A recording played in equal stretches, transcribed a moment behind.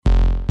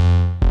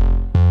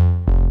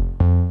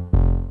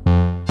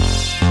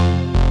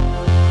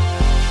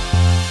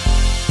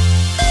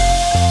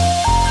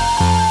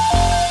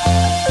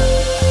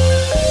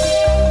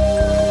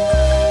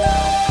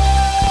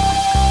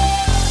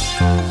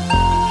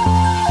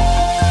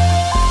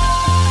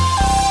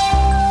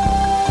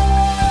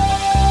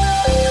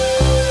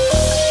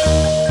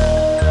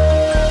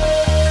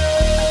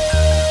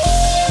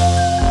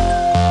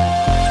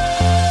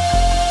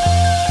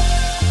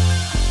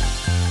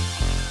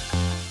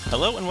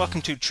Hello and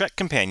welcome to Trek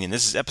Companion.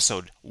 This is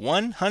episode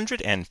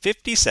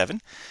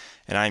 157,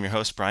 and I'm your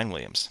host, Brian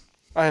Williams.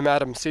 I am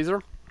Adam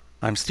Caesar.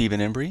 I'm Stephen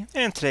Embry.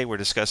 And today we're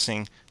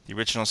discussing the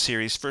original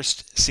series'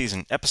 first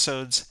season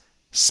episodes,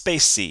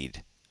 Space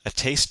Seed, A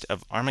Taste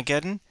of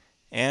Armageddon,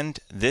 and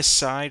This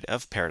Side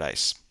of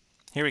Paradise.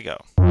 Here we go.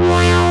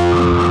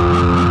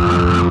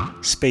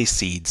 Space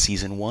Seed,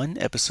 Season 1,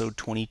 Episode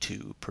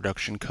 22,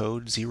 Production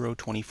Code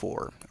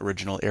 024.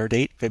 Original air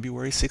date,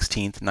 February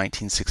 16th,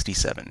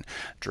 1967.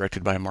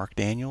 Directed by Mark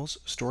Daniels.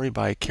 Story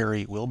by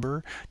Carrie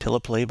Wilbur.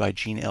 Teleplay by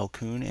Gene L.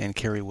 Kuhn and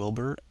Carrie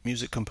Wilbur.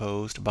 Music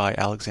composed by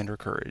Alexander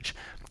Courage.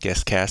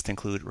 Guest cast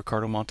include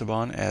Ricardo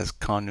Montalban as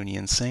Khan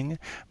Noonien Singh,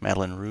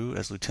 Madeline Rue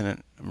as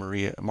Lieutenant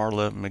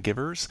Marla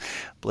McGivers,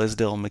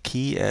 Blaisdell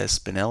McKee as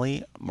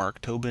Spinelli,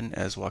 Mark Tobin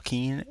as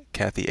Joaquin,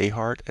 Kathy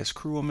Ahart as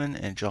crewwoman,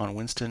 and John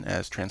Winston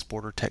as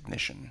transporter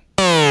technician.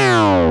 The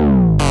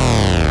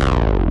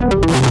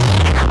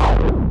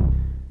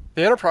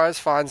Enterprise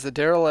finds the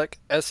derelict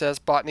SS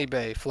Botany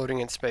Bay floating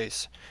in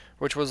space,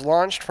 which was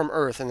launched from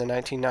Earth in the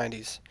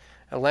 1990s.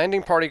 A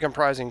landing party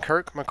comprising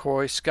Kirk,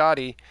 McCoy,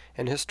 Scotty,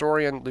 and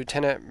historian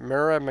Lieutenant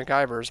Mara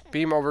McGivers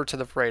beam over to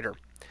the freighter.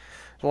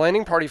 The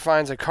landing party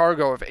finds a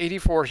cargo of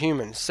 84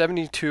 humans,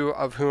 72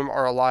 of whom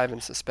are alive in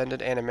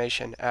suspended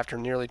animation after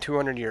nearly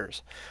 200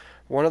 years.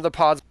 One of the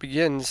pods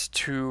begins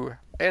to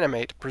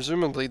animate,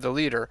 presumably the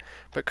leader,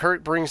 but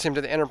Kirk brings him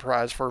to the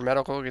Enterprise for a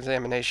medical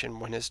examination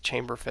when his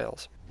chamber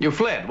fails. You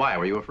fled. Why?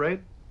 Were you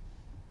afraid?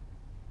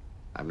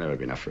 I've never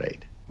been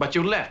afraid. But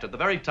you left at the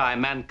very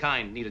time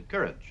mankind needed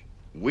courage.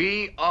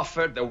 We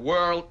offered the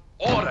world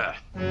order.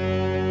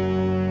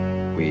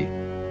 We.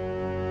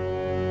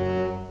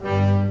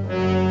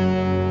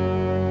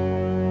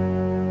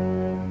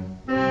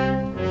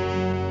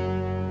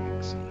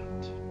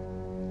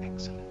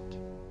 Excellent.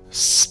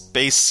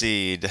 Space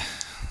Seed.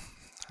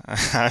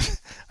 I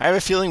have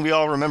a feeling we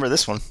all remember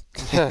this one.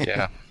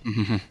 Yeah.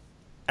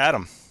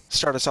 Adam,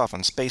 start us off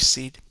on Space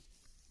Seed,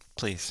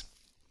 please.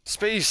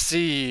 Space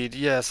Seed,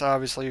 yes,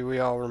 obviously we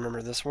all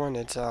remember this one.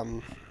 It's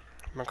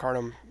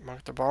Ricardo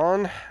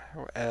Montalban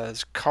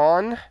as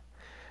Khan.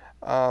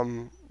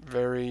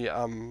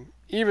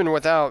 Even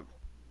without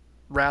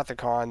Wrath of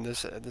Khan,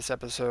 this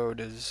episode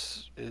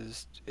is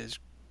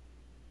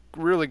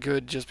really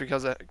good just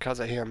because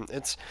of him.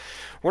 It's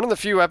one of the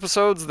few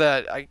episodes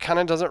that I kind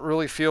of doesn't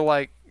really feel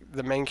like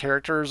the main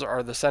characters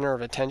are the center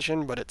of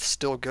attention, but it's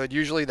still good.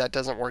 Usually that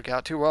doesn't work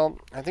out too well.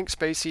 I think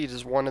Space Seed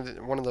is one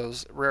of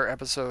those rare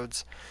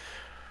episodes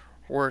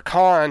where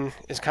Khan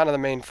is kind of the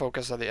main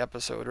focus of the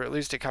episode, or at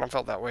least it kind of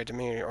felt that way to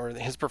me, or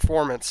his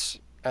performance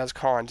as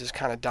Khan just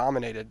kind of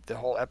dominated the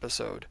whole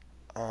episode.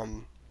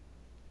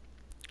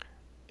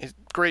 He's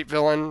a great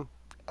villain.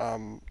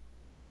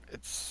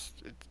 It's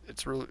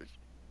really,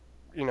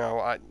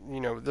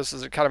 this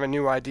is kind of a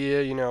new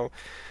idea,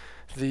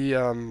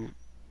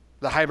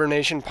 the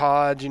hibernation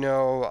pod,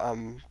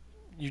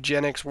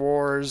 eugenics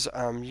wars.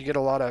 You get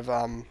a lot of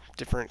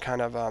different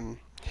kind of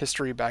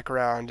history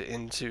background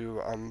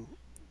into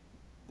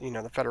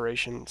the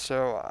Federation.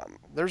 So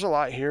there's a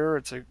lot here.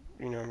 I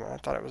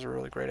thought it was a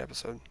really great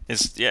episode.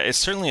 It's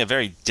certainly a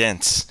very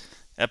dense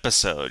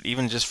episode,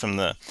 even just from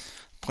the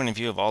point of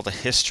view of all the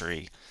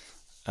history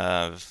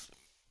of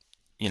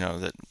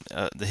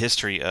the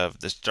history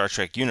of the Star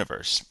Trek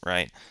universe,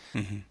 right?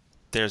 Mm-hmm.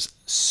 There's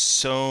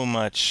so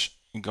much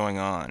going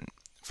on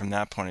from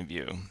that point of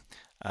view.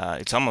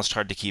 It's almost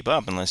hard to keep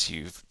up unless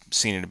you've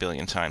seen it a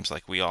billion times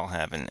like we all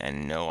have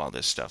and know all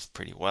this stuff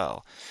pretty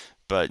well.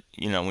 But,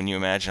 when you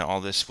imagine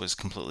all this was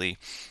completely,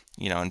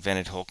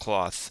 invented whole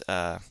cloth,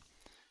 I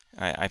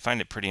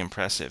find it pretty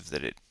impressive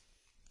that it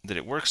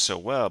works so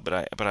well.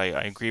 But I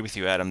agree with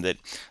you, Adam, that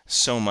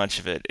so much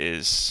of it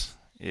is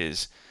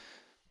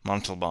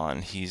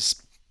Montalban.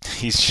 He's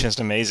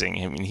just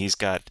amazing. I mean, he's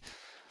got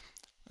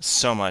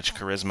so much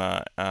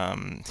charisma.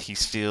 He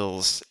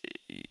steals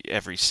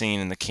every scene,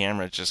 and the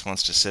camera just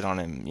wants to sit on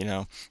him.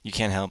 You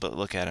can't help but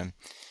look at him,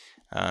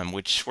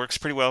 which works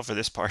pretty well for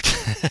this part.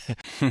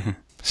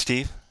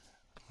 Steve,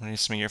 what are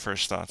some of your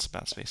first thoughts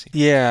about Space Seed?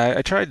 Yeah,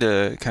 I tried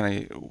to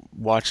kind of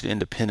watch it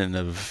independent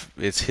of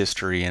its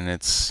history and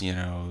its,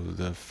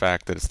 the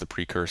fact that it's the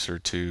precursor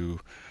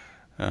to,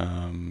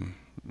 Arguably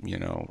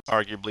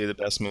the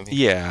best movie.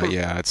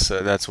 Yeah, it's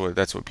that's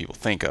what people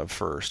think of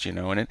first,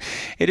 and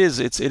it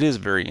is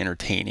very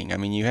entertaining. I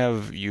mean, you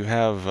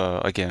have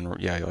again,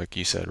 yeah, like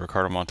you said,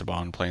 Ricardo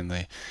Montalban playing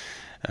the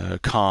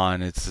Khan.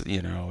 That's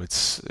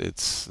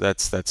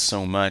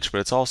so much,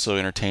 but it's also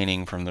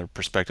entertaining from the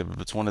perspective of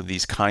it's one of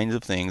these kinds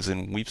of things,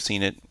 and we've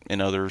seen it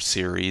in other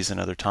series and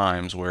other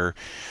times where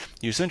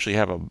you essentially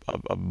have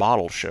a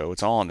bottle show.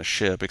 It's all on the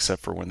ship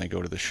except for when they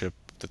go to the ship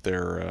that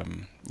they're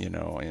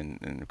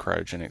in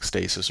cryogenic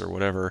stasis or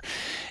whatever,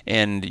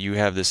 and you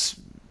have this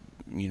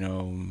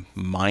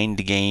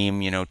mind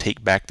game,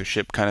 take back the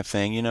ship kind of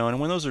thing, and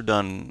when those are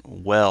done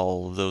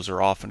well, those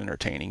are often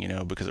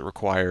entertaining, because it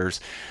requires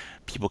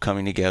people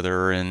coming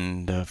together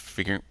and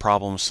figuring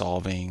problem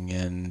solving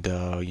and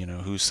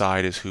whose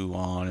side is who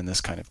on and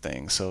this kind of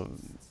thing. So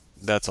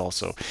That's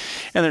also,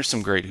 and there's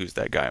some great "Who's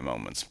That Guy"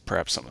 moments,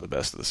 perhaps some of the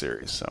best of the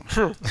series.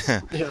 So,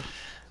 Yeah.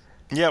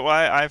 Yeah, well,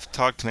 I've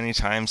talked many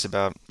times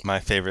about my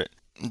favorite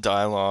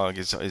dialogue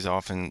is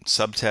often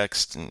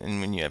subtext,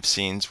 and when you have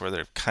scenes where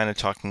they're kind of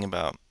talking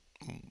about,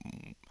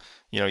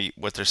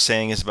 what they're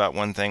saying is about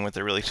one thing, what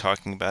they're really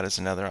talking about is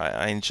another.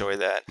 I enjoy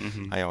that.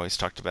 I always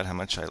talked about how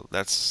much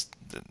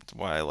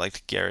why I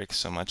liked Garrick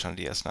so much on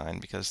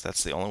DS9, because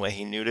that's the only way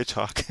he knew to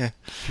talk.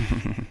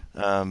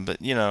 But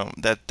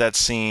that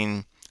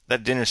scene.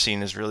 That dinner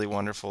scene is really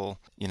wonderful,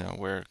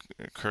 where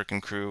Kirk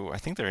and crew, I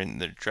think they're in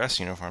their dress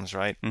uniforms,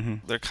 right?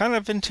 They're kind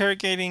of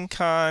interrogating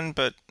Khan,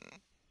 but,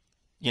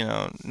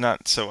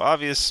 not so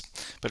obvious.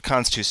 But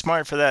Khan's too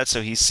smart for that,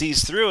 so he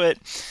sees through it,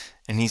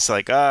 and he's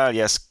like,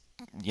 yes,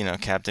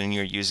 Captain,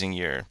 you're using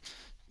your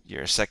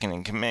second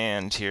in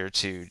command here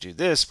to do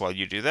this while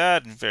you do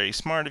that. Very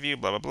smart of you,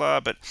 blah, blah,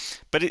 blah.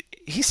 But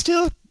he's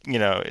still,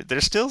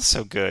 they're still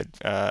so good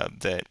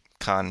that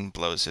Khan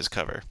blows his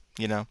cover.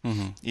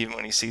 Even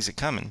when he sees it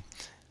coming.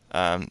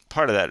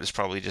 Part of that is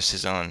probably just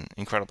his own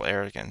incredible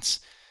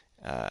arrogance,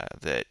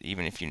 that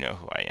even if you know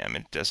who I am,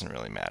 it doesn't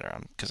really matter,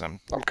 because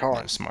I'm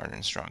Khan. Smarter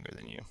and stronger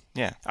than you.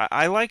 Yeah.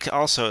 I like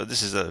also,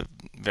 this is a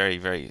very,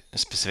 very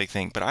specific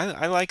thing, but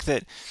I like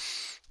that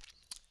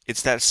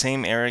it's that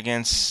same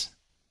arrogance.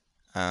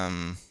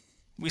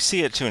 We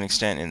see it to an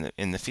extent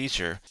in the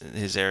feature.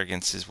 His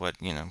arrogance is what,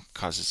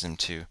 causes him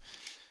to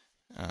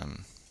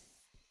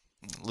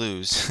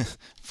lose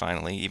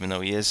finally, even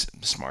though he is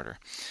smarter.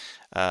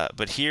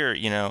 But here,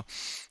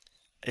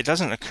 it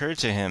doesn't occur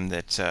to him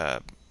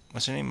that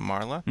what's her name,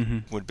 Marla,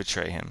 would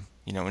betray him.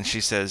 When she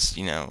says,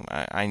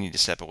 I need to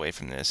step away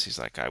from this, he's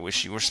like, I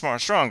wish you were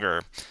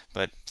stronger,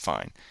 but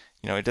fine.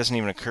 It doesn't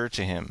even occur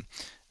to him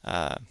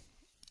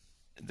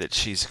that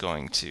she's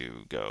going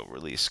to go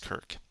release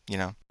Kirk.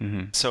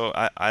 So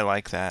I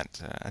like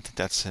that. I think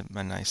that's a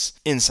nice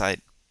insight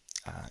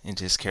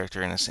into his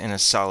character in a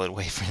solid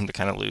way for him to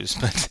kind of lose.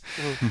 But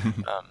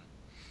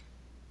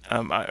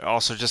I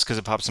also, just because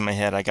it pops in my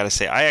head, I got to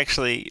say I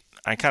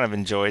kind of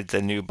enjoyed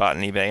the new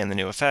Botany Bay and the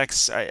new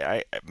effects.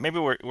 Maybe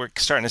we're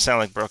starting to sound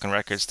like broken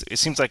records. It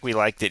seems like we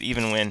liked it,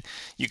 even when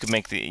you could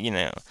make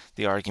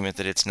the argument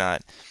that it's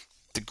not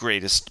the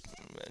greatest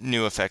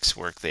new effects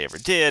work they ever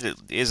did. It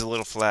is a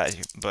little flat,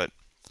 but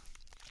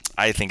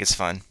I think it's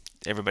fun.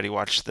 Everybody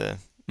watched the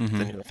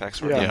new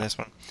effects work on this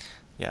one.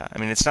 Yeah, I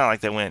mean, it's not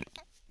like they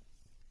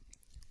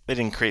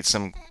didn't create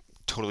some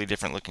totally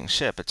different looking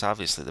ship. It's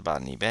obviously the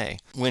Botany Bay.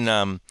 When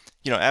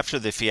after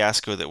the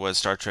fiasco that was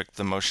Star Trek: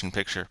 The Motion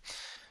Picture,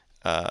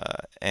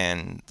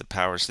 and the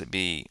powers that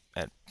be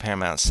at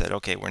Paramount said,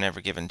 okay, we're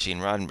never giving Gene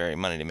Roddenberry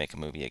money to make a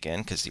movie again,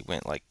 because he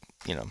went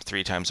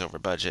 3 times over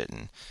budget,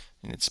 and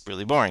it's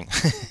really boring.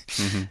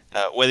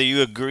 Whether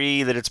you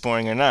agree that it's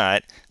boring or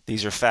not,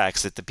 these are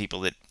facts that the people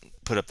that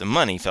put up the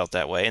money felt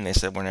that way, and they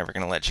said, we're never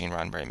going to let Gene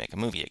Roddenberry make a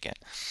movie again.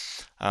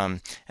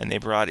 And they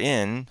brought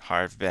in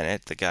Harve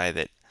Bennett, the guy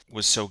that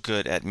was so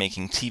good at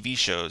making TV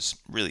shows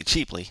really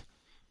cheaply,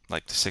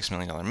 like the $6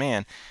 Million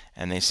Man,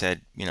 and they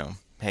said,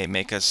 hey,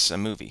 make us a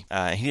movie.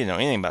 He didn't know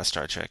anything about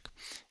Star Trek,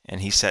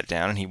 and he sat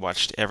down and he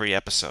watched every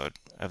episode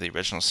of the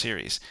original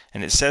series,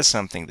 and it says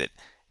something that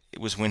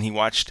it was when he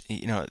watched,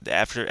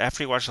 after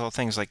he watched the whole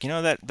thing, he's like,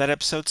 that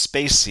episode,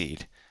 Space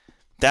Seed,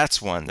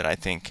 that's one that I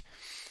think,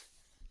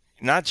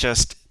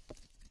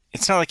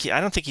 it's not like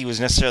I don't think he was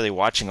necessarily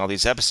watching all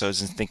these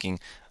episodes and thinking,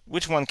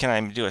 which one can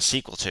I do a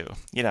sequel to?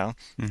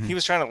 He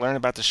was trying to learn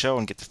about the show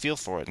and get the feel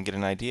for it and get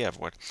an idea of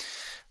what.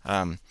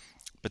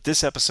 But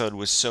this episode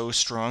was so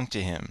strong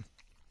to him.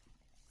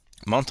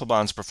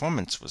 Montalban's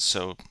performance was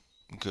so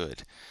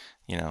good,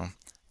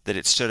 that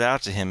it stood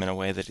out to him in a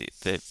way that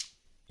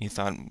he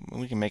thought,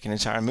 we can make an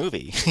entire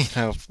movie,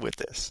 with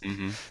this.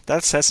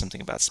 That says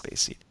something about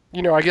Space Seed.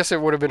 I guess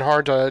it would have been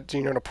hard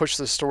to push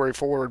this story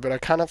forward, but I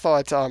kind of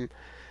thought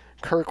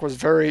Kirk was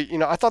very,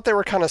 I thought they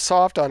were kind of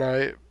soft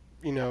on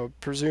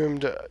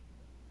presumed,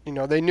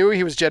 they knew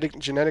he was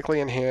genetically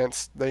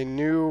enhanced. They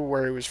knew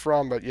where he was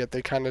from, but yet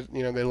they kind of,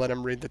 they let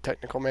him read the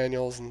technical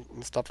manuals and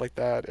stuff like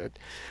that.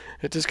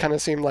 It just kind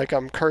of seemed like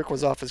Kirk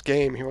was off his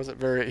game. He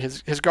wasn't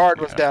his guard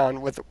was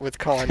down with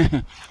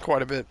Khan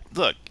quite a bit.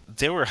 Look,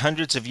 they were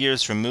hundreds of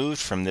years removed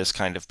from this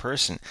kind of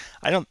person.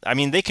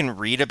 They can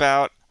read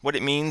about what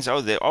it means.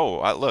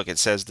 Look, it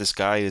says this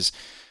guy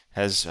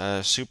has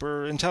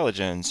super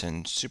intelligence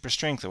and super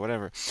strength or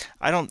whatever.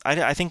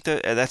 I think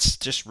that's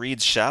just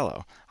reads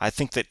shallow. I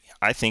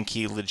think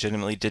he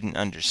legitimately didn't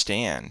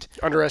understand.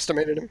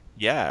 Underestimated him.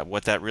 Yeah,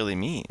 what that really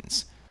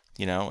means.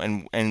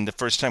 And the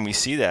first time we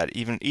see that,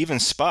 even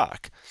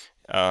Spock,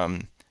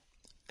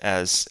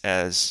 as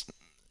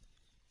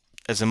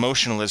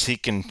emotional as he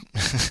can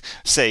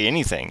say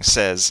anything,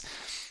 says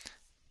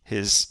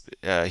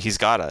he's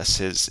got us.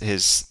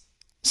 His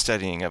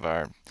studying of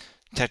our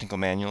technical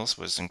manuals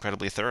was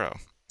incredibly thorough.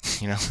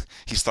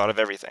 He's thought of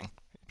everything.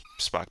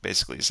 Spock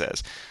basically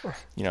says,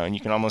 and you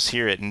can almost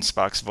hear it in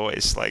Spock's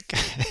voice, like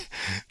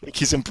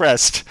he's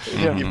impressed,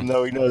 even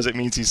though he knows it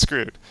means he's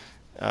screwed.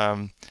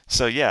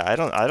 So yeah,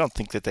 I don't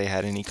think that they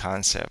had any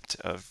concept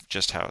of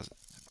just how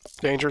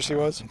Dangerous he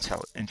was.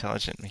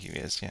 Intelligent he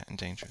is, yeah, and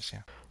dangerous,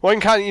 yeah. Well,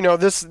 and kind of,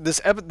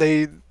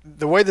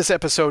 the way this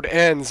episode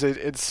ends,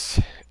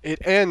 it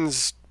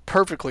ends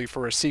perfectly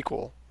for a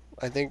sequel.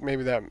 I think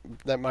maybe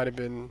that might have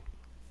been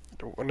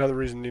another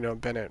reason,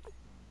 Bennett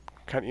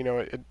kind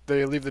of,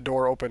 they leave the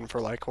door open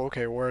for like,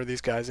 okay, where are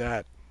these guys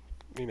at,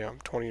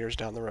 20 years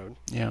down the road.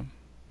 Yeah.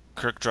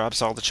 Kirk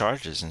drops all the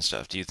charges and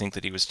stuff. Do you think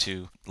that he was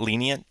too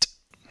lenient?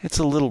 It's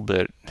a little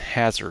bit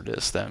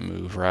hazardous, that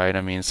move, right?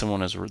 I mean,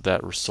 someone is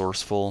that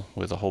resourceful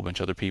with a whole bunch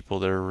of other people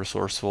that are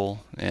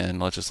resourceful, and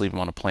let's just leave them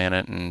on a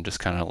planet and just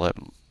kind of let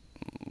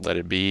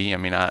it be. I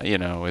mean,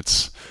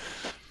 it's,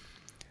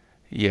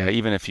 yeah,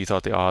 even if you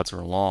thought the odds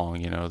were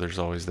long, there's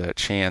always that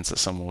chance that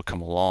someone will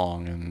come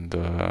along and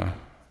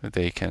that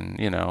they can,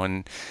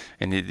 and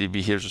it'd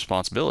be his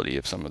responsibility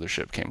if some other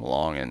ship came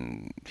along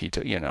and he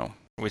took,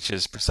 Which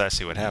is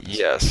precisely what happens.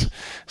 Yes.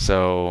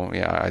 So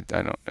yeah,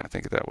 I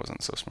think that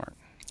wasn't so smart.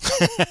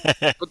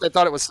 But they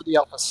thought it was City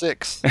Alpha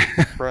 6,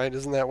 right?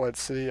 Isn't that what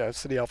City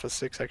Alpha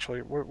 6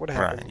 actually? What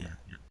happened?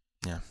 Right.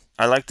 Yeah.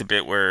 I like the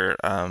bit where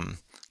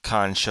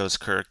Khan shows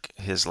Kirk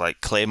his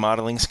like clay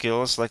modeling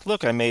skills. Like,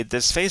 look, I made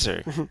this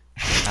phaser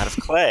out of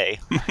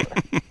clay.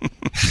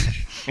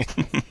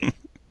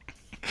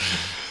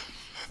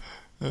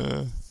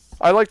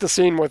 I like the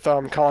scene with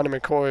Khan and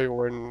McCoy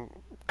when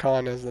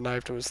Khan has the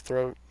knife to his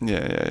throat.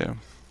 Yeah.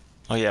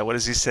 Oh yeah, what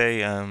does he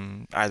say?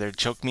 Either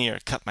choke me or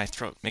cut my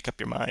throat. Make up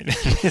your mind.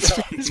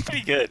 It's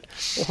pretty good.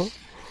 Uh-huh.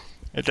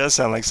 It does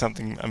sound like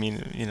something,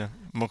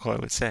 McCoy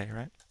would say,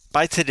 right?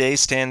 By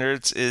today's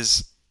standards,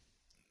 is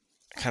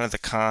kind of the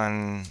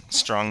Khan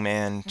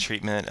strongman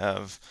treatment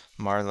of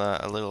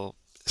Marla a little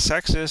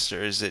sexist,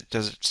 or does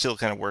it still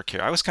kind of work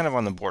here? I was kind of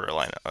on the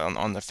borderline,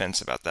 on the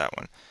fence about that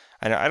one.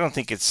 I don't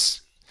think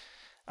it's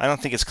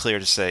clear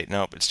to say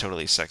nope, it's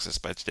totally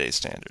sexist by today's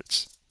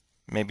standards.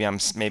 Maybe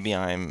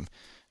I'm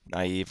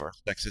naive or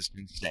sexist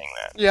in saying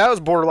that. Yeah, it was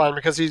borderline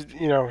because he's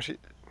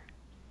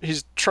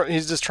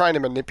just trying to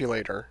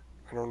manipulate her.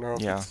 I don't know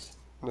if it's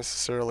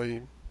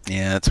necessarily.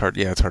 Yeah, it's hard.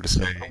 Yeah, it's hard to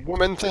say. A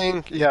woman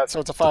thing. Yeah, so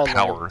it's a fine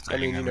power line.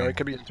 thing, I mean, it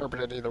could be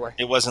interpreted either way.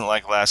 It wasn't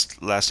like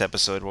last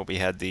episode where we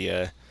had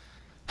the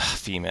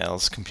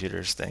females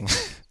computers thing.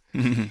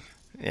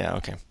 Yeah,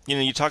 okay.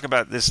 You talk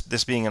about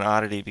this being an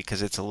oddity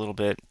because it's a little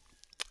bit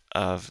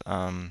of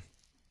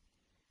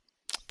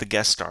the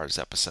guest stars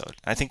episode.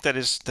 I think that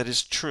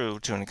is true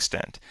to an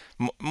extent,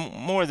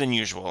 more than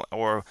usual,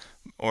 or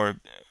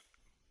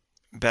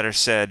better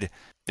said,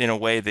 in a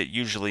way that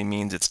usually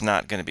means it's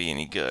not going to be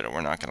any good or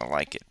we're not going to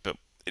like it, but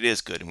it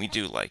is good and we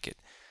do like it.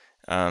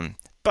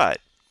 But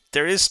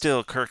there is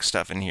still Kirk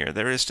stuff in here.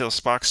 There is still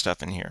Spock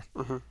stuff in here.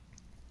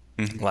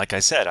 Mm-hmm. Like I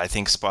said, I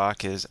think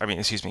Kirk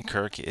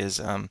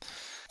is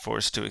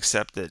forced to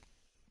accept that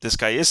this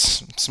guy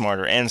is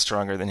smarter and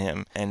stronger than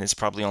him, and it's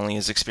probably only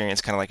his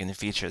experience, kind of like in the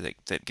future,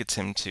 that gets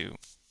him to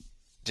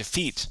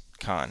defeat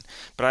Khan.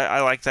 But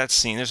I like that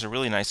scene. There's a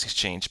really nice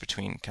exchange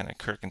between kind of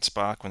Kirk and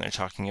Spock when they're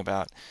talking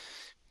about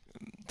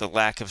the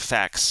lack of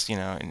facts,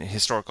 and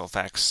historical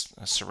facts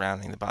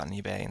surrounding the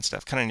Botany Bay and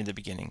stuff, kind of near the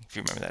beginning, if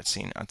you remember that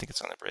scene. I think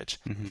it's on the bridge.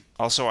 Mm-hmm.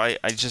 Also, I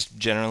just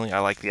generally, I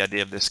like the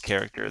idea of this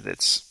character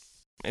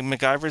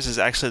MacGyver's is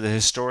actually the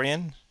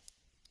historian,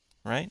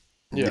 right?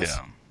 Yes.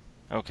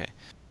 Yeah. Okay.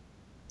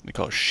 We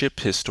call it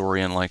ship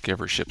historian, like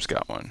every ship's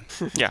got one.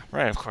 Yeah,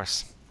 right, of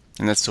course.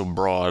 And that's so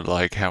broad,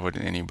 like how would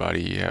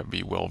anybody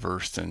be well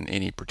versed in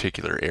any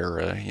particular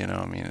era?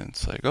 I mean,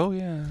 it's like, oh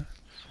yeah.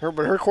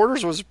 But her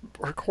quarters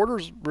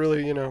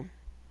really,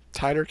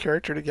 tied her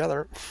character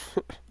together.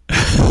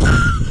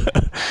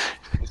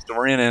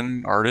 Historian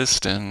and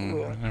artist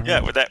and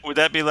yeah. Would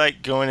that be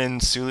like going in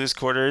Sulu's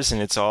quarters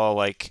and it's all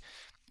like,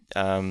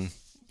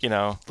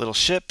 little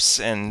ships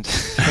and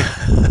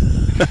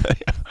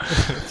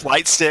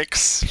flight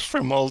sticks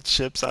from old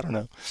ships? I don't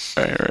know.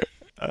 Right.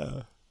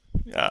 All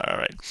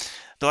right.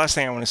 The last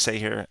thing I want to say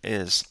here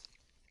is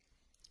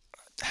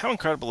how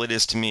incredible it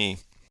is to me.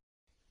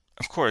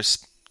 Of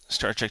course,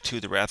 Star Trek II: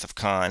 The Wrath of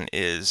Khan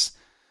is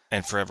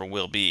and forever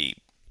will be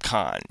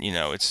Khan.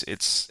 It's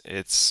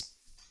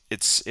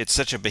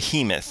such a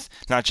behemoth,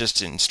 not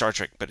just in Star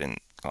Trek, but in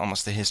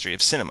almost the history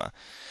of cinema,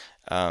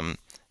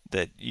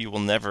 that you will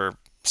never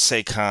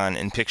say Khan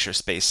and picture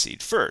Space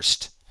Seed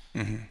first,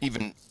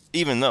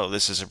 even though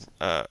this is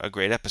a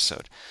great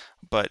episode.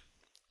 But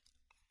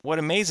what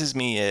amazes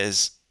me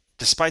is,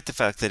 despite the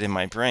fact that in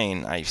my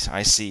brain I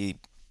see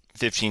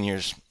 15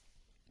 years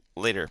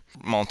later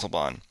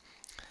Montalban,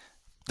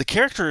 the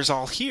character is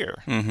all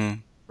here. Mm-hmm.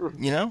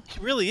 He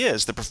really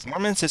is. The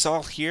performance is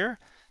all here.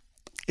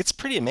 It's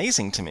pretty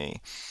amazing to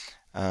me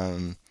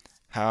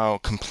how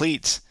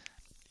complete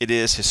it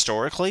is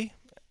historically,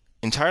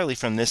 entirely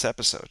from this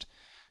episode.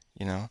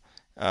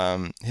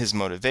 His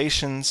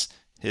motivations,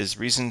 his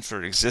reason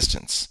for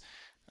existence.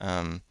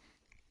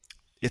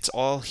 It's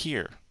all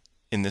here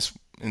in this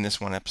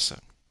one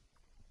episode.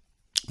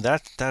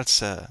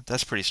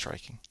 That's pretty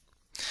striking.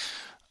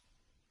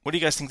 What do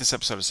you guys think this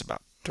episode is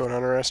about? Don't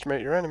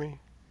underestimate your enemy.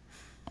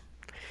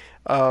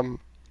 The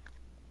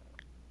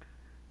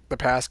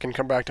past can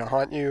come back to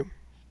haunt you.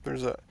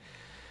 There's a.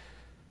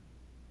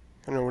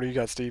 I don't know. What do you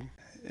got, Steve?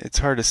 It's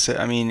hard to say.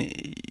 I mean,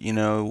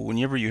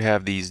 whenever you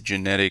have these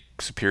genetic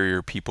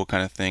superior people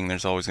kind of thing,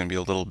 there's always going to be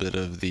a little bit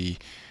of the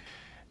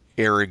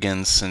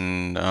arrogance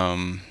and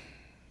and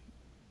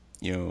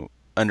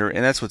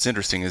that's what's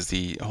interesting is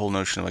the whole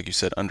notion of, like you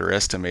said,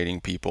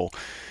 underestimating people.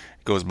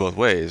 It goes both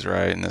ways,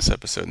 right? In this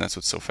episode, and that's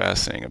what's so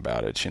fascinating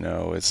about it.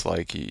 It's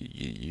like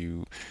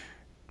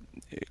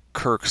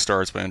Kirk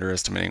starts by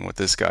underestimating what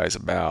this guy's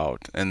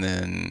about, and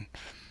then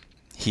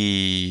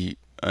he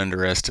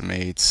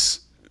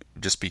underestimates,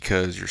 just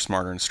because you're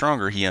smarter and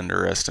stronger, he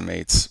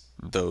underestimates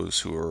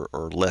those who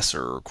are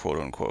lesser, quote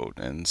unquote,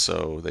 and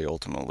so they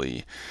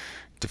ultimately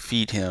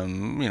defeat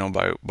him,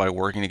 by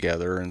working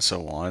together and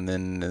so on.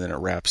 And then it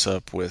wraps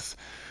up with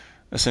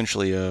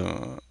essentially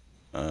a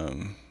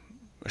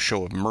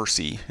show of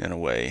mercy in a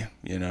way,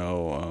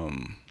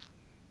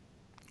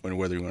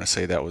 whether you want to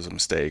say that was a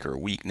mistake or a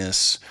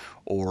weakness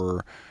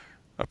or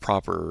a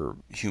proper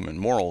human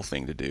moral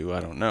thing to do,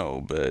 I don't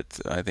know, but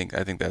I think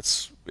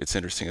it's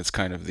interesting. It's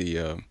kind of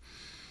the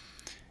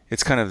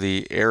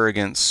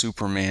arrogant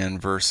Superman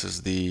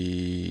versus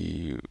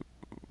the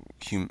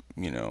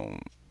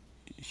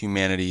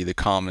humanity, the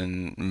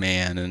common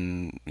man,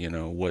 and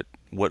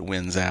what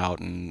wins out,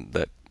 and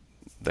that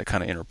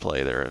kind of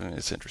interplay there. I mean,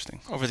 it's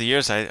interesting. Over the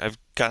years, I've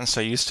gotten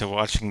so used to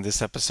watching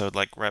this episode,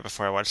 like right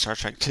before I watched Star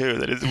Trek 2,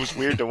 that it was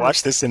weird to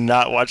watch this and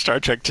not watch Star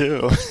Trek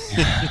 2.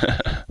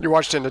 You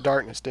watched Into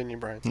Darkness, didn't you,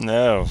 Brian?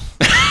 No.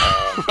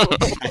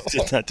 I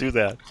did not do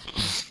that.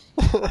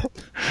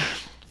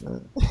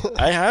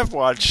 I have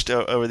watched,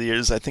 over the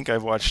years, I think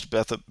I've watched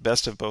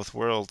Best of Both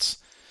Worlds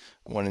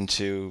 1 and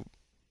 2,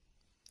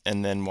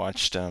 and then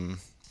watched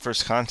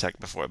First Contact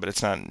before, but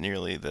it's not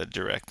nearly the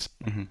direct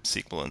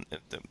sequel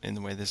in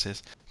the way this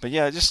is. But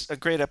yeah, just a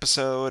great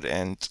episode,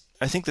 and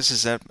I think this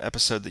is an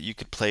episode that you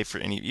could play for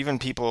even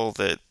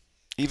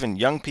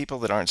young people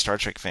that aren't Star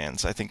Trek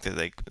fans. I think that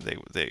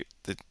the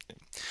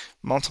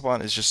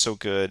Montalban is just so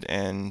good,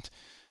 and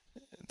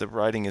the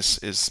writing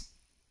is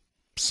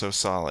so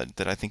solid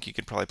that I think you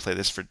could probably play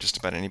this for just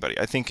about anybody.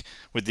 I think,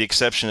 with the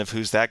exception of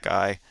Who's That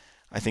Guy,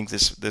 I think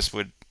this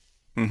would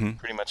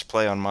pretty much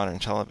play on modern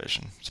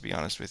television, to be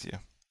honest with you,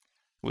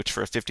 which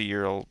for a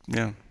 50-year-old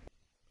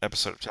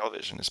episode of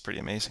television is pretty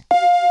amazing.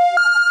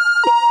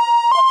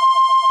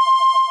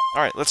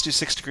 All right, let's do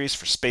 6 degrees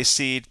for Space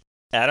Seed.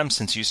 Adam,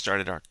 since you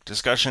started our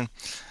discussion,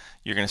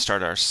 you're going to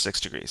start our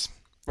 6 degrees.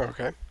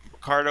 Okay.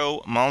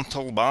 Ricardo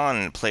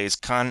Montalban plays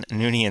Khan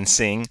Noonien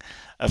Singh.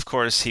 Of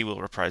course, he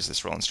will reprise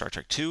this role in Star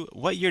Trek II.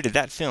 What year did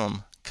that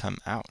film come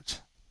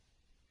out?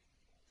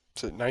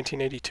 Is it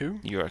 1982?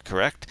 You are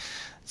correct.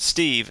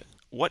 Steve,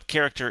 what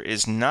character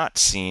is not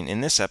seen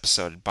in this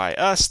episode by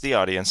us, the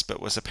audience,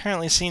 but was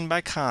apparently seen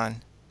by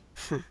Khan?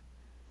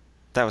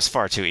 That was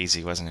far too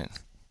easy, wasn't it?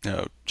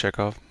 No,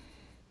 Chekhov.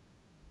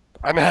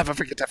 I never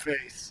forget that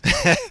face.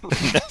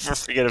 Never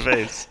forget a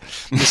face.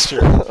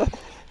 Mr.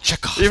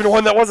 Chekhov. Even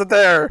one that wasn't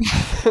there.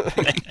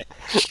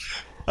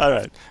 All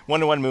right.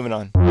 1-1, moving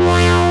on.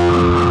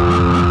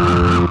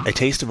 A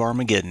Taste of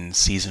Armageddon,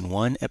 Season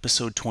 1,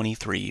 Episode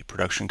 23,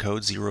 Production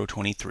Code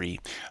 023.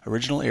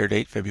 Original air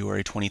date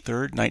February 23,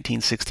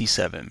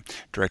 1967.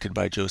 Directed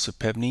by Joseph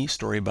Pevney.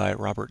 Story by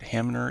Robert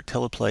Hamner.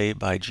 Teleplay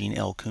by Gene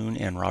L. Kuhn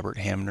and Robert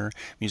Hamner.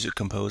 Music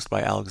composed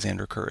by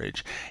Alexander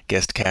Courage.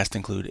 Guest cast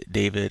include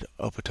David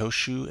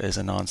Opatoshu as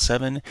Anon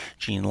 7,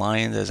 Gene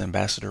Lyons as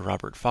Ambassador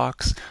Robert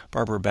Fox,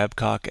 Barbara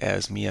Babcock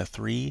as Mia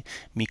 3,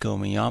 Miko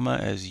Miyama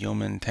as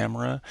Yeoman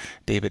Tamara,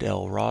 David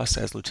L. Ross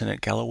as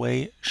Lieutenant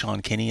Galloway,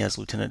 Sean Kinney as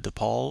Lieutenant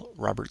DePaul,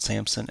 Robert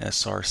Sampson as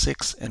SAR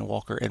 6, and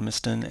Walker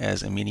Edmiston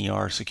as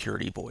Aminiar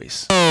Security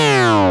Voice.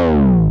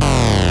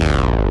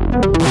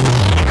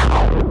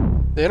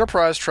 The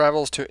Enterprise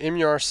travels to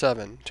Imyar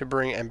 7 to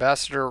bring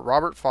Ambassador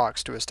Robert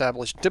Fox to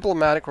establish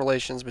diplomatic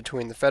relations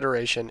between the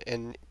Federation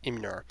and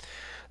Imyar.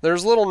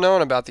 There's little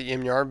known about the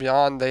Imyar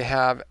beyond they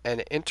have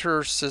an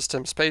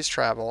inter-system space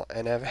travel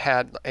and have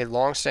had a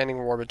long-standing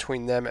war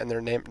between them and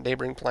their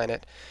neighboring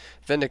planet,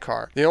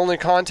 Vendikar. The only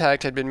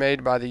contact had been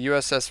made by the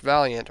USS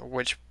Valiant,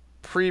 which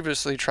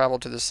previously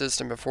traveled to the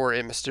system before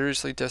it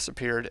mysteriously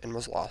disappeared and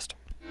was lost.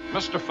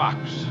 Mr.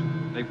 Fox,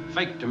 they've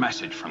faked a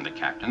message from the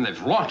captain.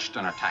 They've launched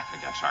an attack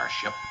against our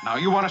ship. Now,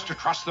 you want us to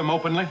trust them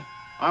openly?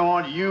 I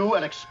want you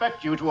and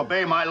expect you to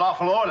obey my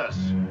lawful orders.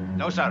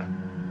 No, sir.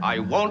 I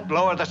won't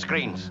lower the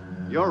screens.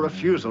 Your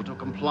refusal to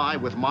comply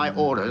with my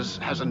orders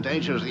has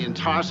endangered the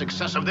entire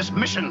success of this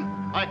mission.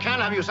 I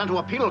can't have you sent to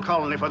a penal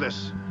colony for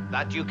this.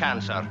 That you can,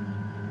 sir.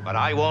 But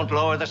I won't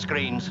lower the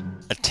screens.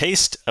 A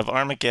Taste of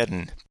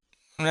Armageddon.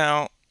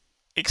 Now,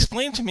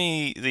 explain to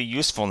me the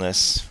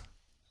usefulness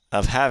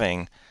of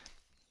having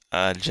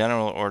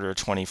General Order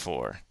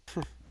 24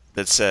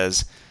 that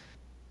says,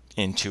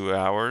 in 2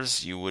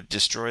 hours, you would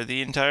destroy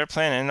the entire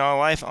planet and all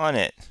life on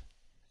it.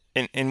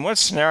 In what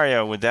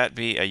scenario would that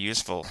be a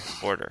useful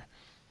order?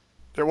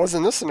 It was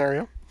in this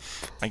scenario.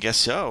 I guess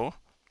so.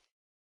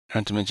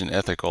 Not to mention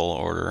ethical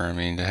order. I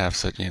mean, to have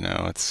such,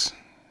 it's...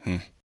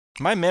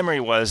 My memory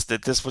was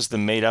that this was the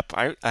made up.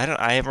 I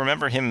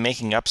remember him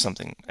making up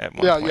something at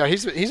one Yeah, point. yeah,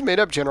 he's made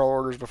up general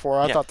orders before.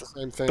 I Yeah, thought the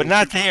same thing. but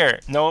not there.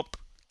 Nope.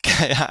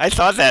 I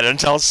thought that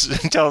until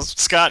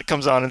Scott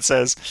comes on and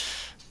says,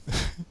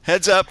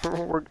 "Heads up,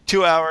 we're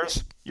 2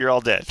 hours, you're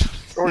all dead."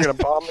 we're gonna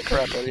bomb the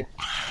crap out of you.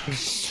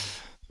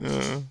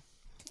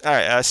 All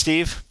right,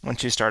 Steve, why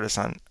don't you start us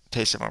on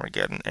Taste of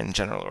Armageddon and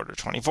General Order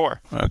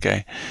 24?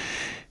 Okay.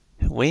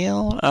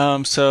 Well,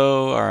 all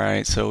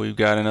right, so we've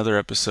got another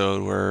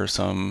episode where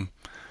some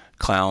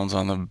clowns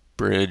on the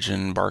bridge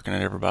and barking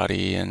at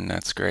everybody, and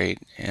that's great.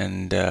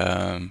 And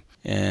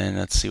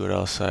let's see what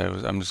else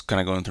I'm just kind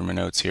of going through my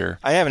notes here.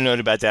 I have a note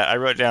about that. I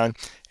wrote down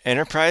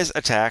Enterprise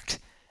attacked,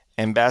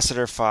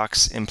 Ambassador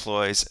Fox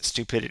employs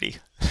stupidity.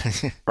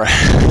 Right.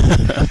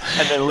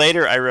 And then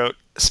later I wrote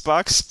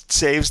Spock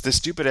saves the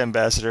stupid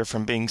ambassador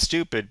from being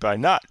stupid by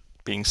not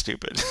being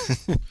stupid.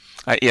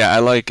 I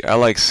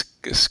like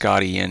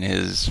Scotty and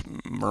his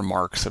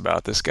remarks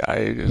about this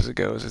guy as it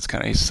goes. It's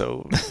kind of, he's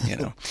so,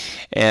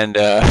 and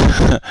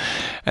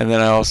and then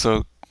I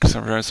also, for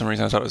some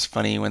reason, I thought it was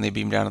funny when they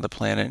beam down to the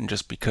planet, and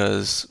just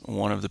because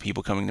one of the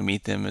people coming to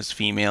meet them is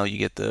female, you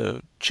get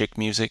the chick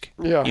music.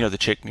 Yeah. The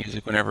chick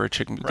music whenever a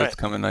chick that's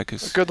coming, like,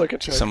 is Good looking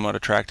chick. somewhat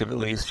attractive at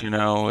least.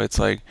 It's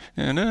like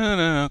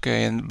no,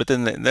 okay, but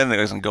then it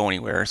doesn't go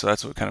anywhere, so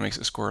that's what kind of makes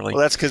it squirrely.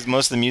 Well, that's because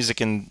most of the music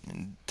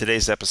in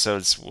today's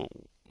episodes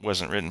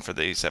wasn't written for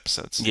these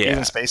episodes. Yeah.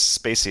 Even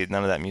Space Seed,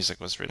 none of that music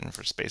was written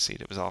for Space Seed.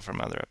 It was all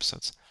from other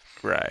episodes.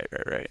 Right.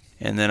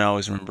 And then I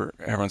always remember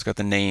everyone's got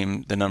the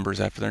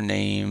numbers after their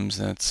names,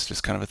 and it's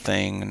just kind of a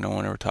thing, and no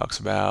one ever talks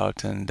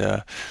about. And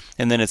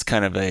then it's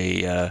kind of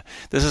this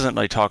isn't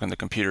like talking the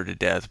computer to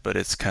death, but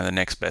it's kind of the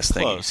next best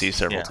thing you see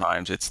several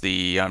times. It's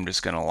I'm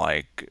just gonna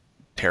like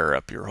tear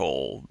up your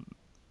whole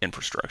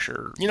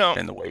infrastructure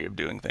and the way of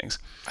doing things.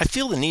 I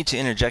feel the need to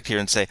interject here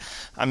and say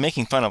I'm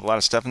making fun of a lot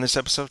of stuff in this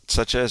episode,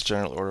 such as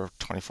General Order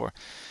 24.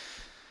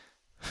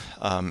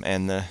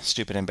 And the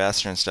stupid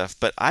ambassador and stuff,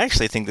 but I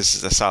actually think this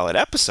is a solid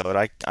episode.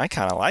 I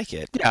kind of like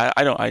it. Yeah,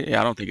 I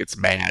don't think it's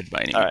bad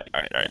by any means.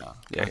 All right.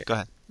 Yeah, Go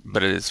ahead.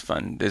 But it is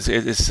fun.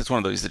 It's one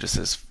of those that just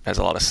has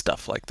a lot of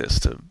stuff like this.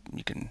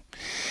 You can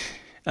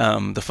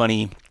the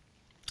funny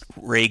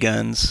ray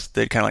guns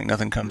that kind of like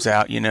nothing comes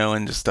out,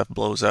 and just stuff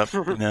blows up,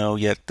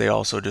 yet they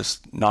also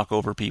just knock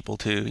over people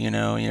too, you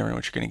never know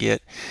what you're going to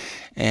get.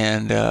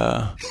 And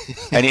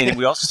and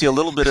we also see a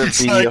little bit of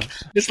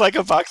it's like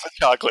a box of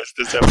chocolates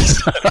this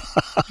episode.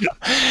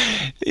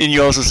 And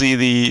you also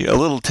see a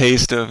little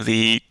taste of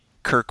the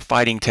Kirk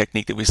fighting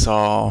technique that we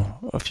saw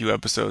a few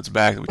episodes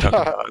back that we talked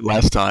about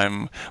last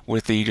time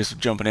with the just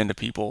jumping into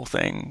people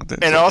thing.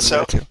 And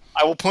also,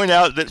 I will point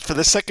out that for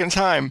the second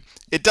time,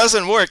 it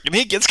doesn't work, and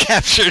he gets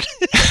captured.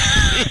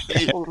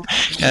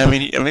 I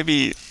mean,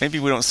 maybe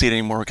we don't see it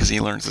anymore because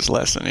he learns his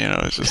lesson.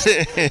 It's just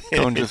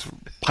going just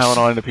piling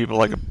on into people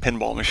like a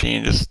pinball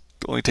machine. Just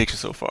only takes you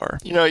so far.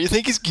 You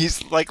think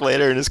he's like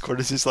later in his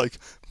quarters, he's like,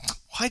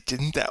 why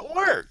didn't that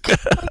work?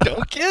 I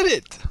don't get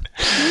it.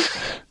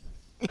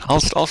 I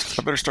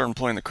better start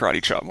employing the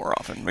karate chop more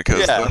often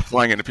because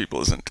flying into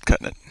people isn't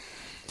cutting it.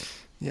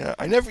 Yeah,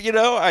 I never,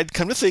 I'd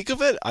come to think of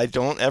it, I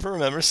don't ever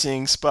remember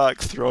seeing Spock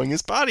throwing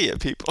his body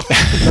at people.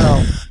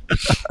 No.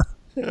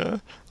 Yeah,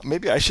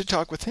 maybe I should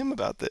talk with him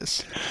about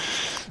this.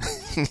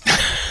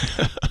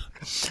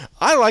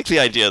 I like the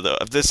idea, though,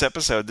 of this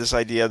episode, this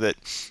idea that,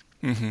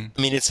 I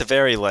mean, it's a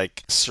very,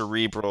 like,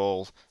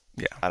 cerebral,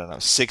 I don't know,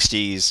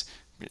 60s,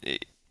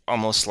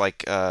 almost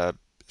like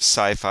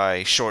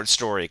sci-fi short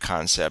story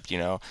concept,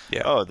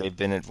 Oh, they've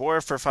been at war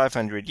for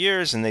 500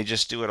 years, and they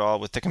just do it all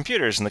with the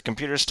computers, and the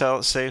computers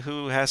say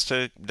who has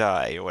to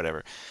die or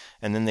whatever,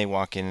 and then they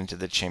walk into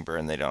the chamber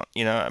and they don't,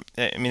 I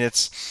mean,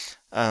 it's,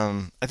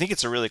 I think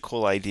it's a really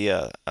cool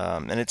idea,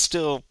 and it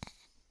still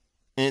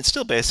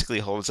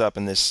basically holds up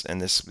in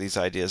these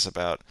ideas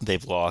about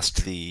they've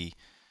lost the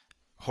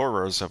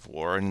horrors of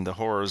war, and the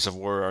horrors of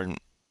war are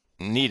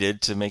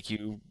needed to make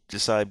you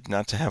decide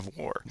not to have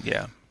war.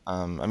 Yeah.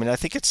 I mean, I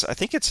think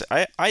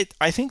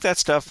that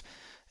stuff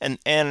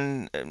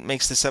and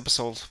makes this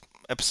episode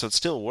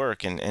still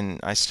work, and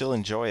I still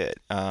enjoy it.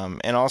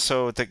 And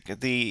also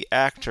the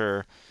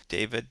actor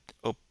David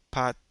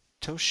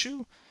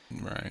Opatoshu,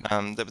 right?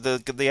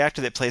 The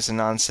actor that plays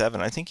Anon 7,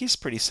 I think he's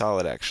pretty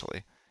solid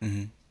actually.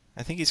 Mm-hmm.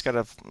 I think he's got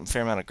a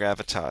fair amount of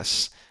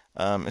gravitas,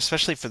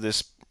 especially for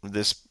this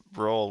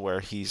role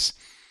where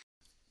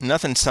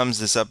nothing sums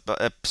this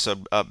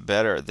episode up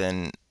better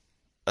than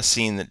a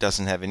scene that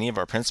doesn't have any of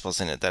our principals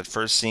in it. That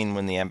first scene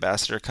when the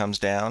ambassador comes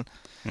down,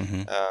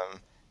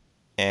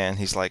 and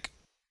he's like,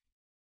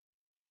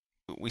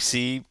 we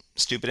see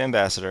stupid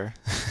ambassador.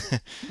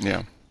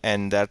 Yeah.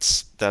 And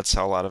that's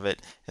a lot of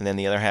it. And then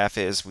the other half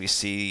is we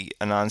see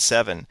Anon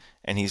 7,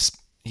 and he's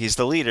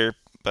the leader,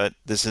 but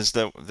this is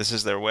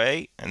their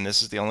way, and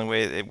this is the only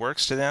way it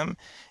works to them.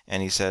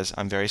 And he says,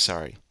 I'm very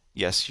sorry.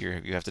 Yes,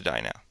 you have to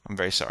die now. I'm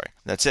very sorry.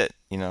 That's it.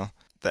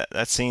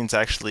 That scene's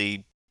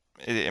actually,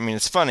 I mean,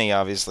 it's funny,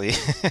 obviously,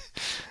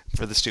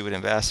 for the stupid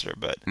ambassador,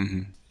 but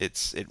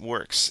it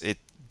works.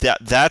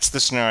 that's the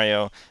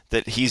scenario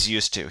that he's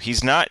used to.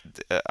 He's not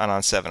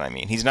on 7. I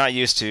mean, he's not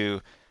used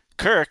to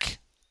Kirk,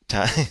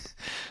 but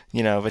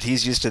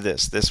he's used to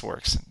this. This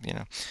works.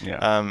 Yeah.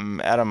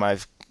 Adam, I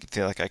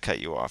feel like I cut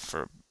you off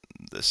for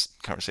this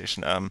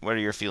conversation. What are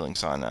your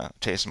feelings on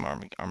Taste of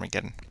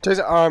Armageddon?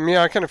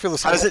 Yeah, I kind of feel the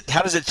same.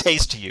 How does it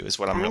taste to you? Is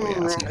what I'm really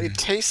asking. It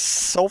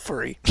tastes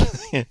sulfury.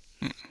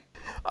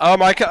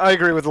 I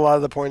agree with a lot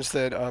of the points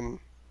that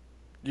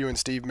you and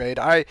Steve made.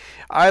 I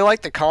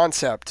like the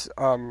concept.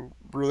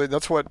 Really,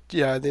 that's what.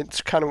 Yeah,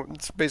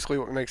 it's basically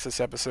what makes this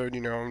episode.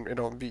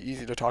 It'll be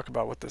easy to talk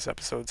about what this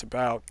episode's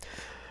about.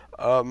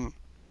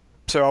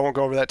 So I won't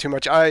go over that too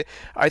much. I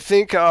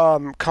think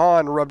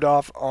Khan rubbed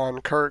off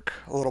on Kirk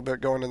a little bit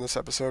going in this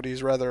episode.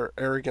 He's rather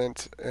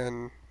arrogant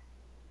and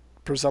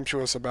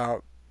presumptuous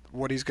about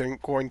what he's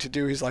going to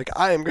do. He's like,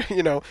 I am, there's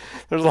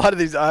a lot of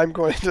these. I'm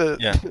going to.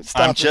 Yeah,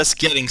 I'm just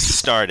getting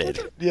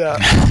started. Yeah.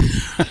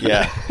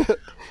 Yeah.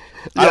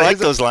 I like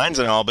those lines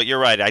and all, but you're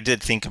right. I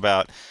did think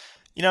about,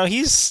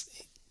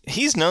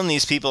 he's known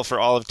these people for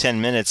all of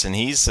 10 minutes, and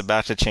he's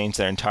about to change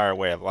their entire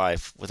way of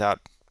life without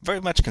very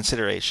much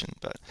consideration.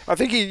 But I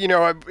think in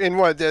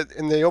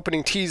the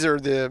opening teaser,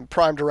 the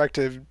Prime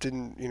Directive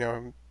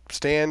didn't,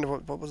 stand.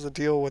 What was the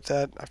deal with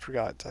that? I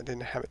forgot. I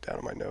didn't have it down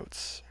in my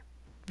notes.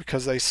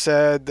 Because they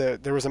said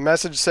that there was a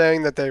message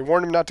saying that they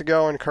warned him not to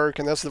go, and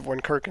that's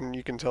when Kirk, and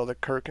you can tell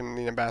that Kirk and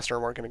the ambassador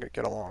weren't going to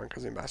get along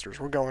because the ambassadors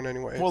were going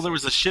anyway. Well, there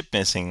was a ship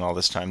missing all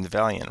this time, the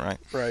Valiant, right?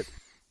 Right.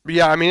 But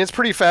yeah, I mean, it's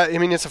pretty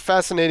it's a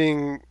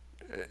fascinating.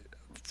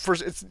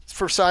 It's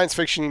for science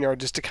fiction,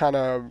 just to kind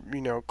of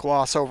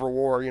gloss over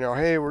war.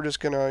 Hey, we're just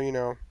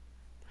gonna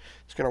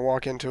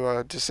walk into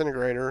a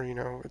disintegrator.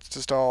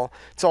 It's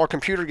all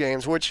computer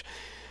games, which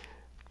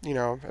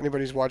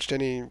anybody's watched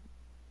any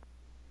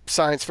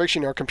science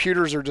fiction,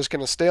 computers are just going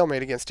to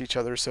stalemate against each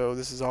other, so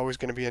this is always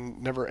going to be a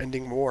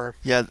never-ending war.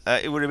 Yeah,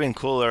 it would have been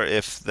cooler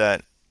if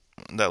that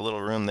little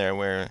room there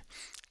where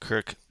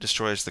Kirk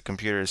destroys the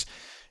computers,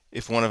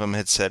 if one of them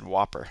had said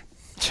Whopper.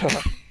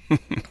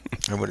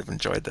 I would have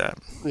enjoyed that.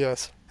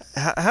 Yes.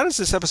 How does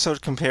this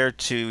episode compare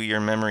to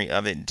your memory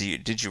of it?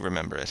 Did you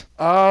remember it?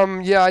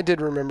 Yeah, I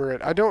did remember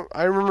it.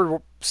 I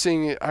remember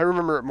seeing it. I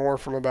remember it more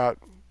from about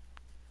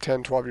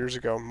 10, 12 years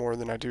ago, more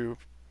than I do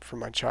from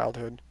my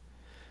childhood.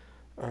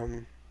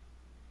 To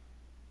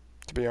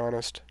be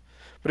honest,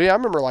 but yeah, I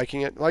remember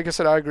liking it. Like I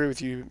said, I agree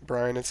with you,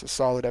 Brian. It's a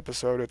solid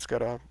episode. It's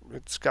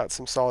got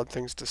some solid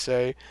things to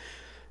say.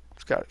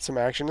 It's got some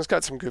action. It's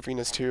got some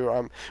goofiness too.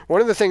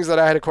 One of the things that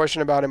I had a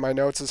question about in my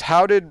notes is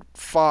how did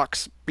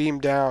Fox beam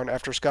down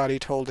after Scotty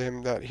told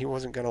him that he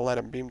wasn't going to let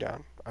him beam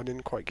down? I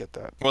didn't quite get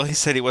that. Well, he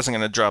said he wasn't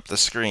going to drop the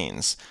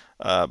screens,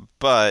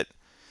 but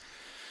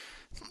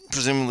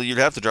presumably you'd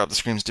have to drop the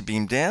screens to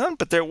beam down,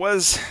 but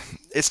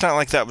it's not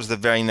like that was the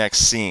very next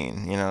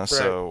scene, Right.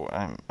 So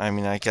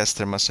I guess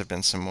there must have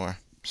been some more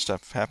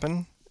stuff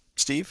happen.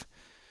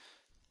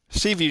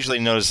 Steve usually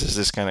notices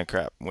this kind of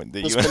crap when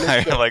you and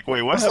I are like,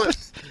 wait, what happened?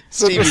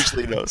 Steve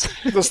usually knows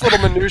this little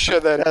minutia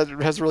that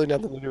has really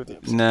nothing to do with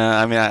it. No,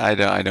 I mean,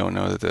 I don't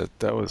know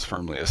that was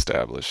firmly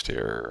established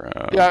here.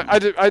 Yeah,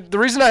 the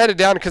reason I had it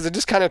down because it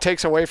just kind of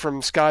takes away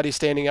from Scotty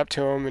standing up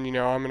to him and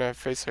I'm gonna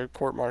face a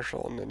court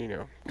martial and then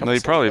No,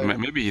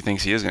 maybe he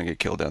thinks he is gonna get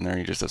killed down there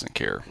and he just doesn't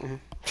care. Mm-hmm.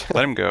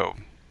 Let him go.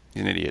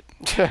 He's an idiot.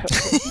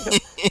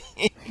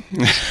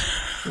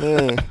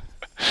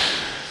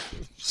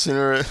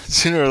 Sooner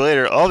or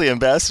later, all the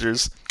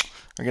ambassadors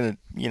are gonna,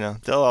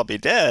 they'll all be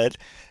dead,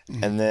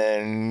 and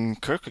then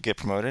Kirk will get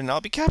promoted, and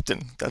I'll be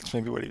captain. That's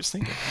maybe what he was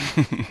thinking.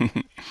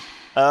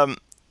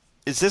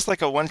 Is this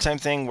like a one-time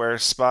thing where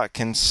Spock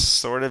can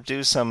sort of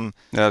do some?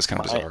 No, that's kind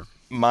of bizarre.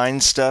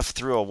 Mind stuff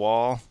through a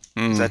wall.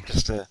 Is that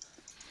just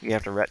you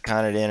have to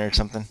retcon it in or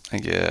something? I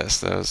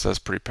guess that's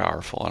pretty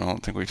powerful. I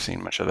don't think we've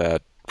seen much of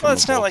that. Well,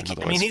 it's not like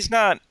he's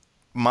not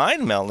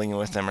mind melding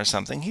with them or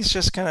something. He's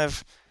just kind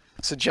of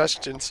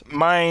suggestions,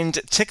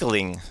 mind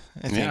tickling.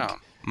 I think. Yeah.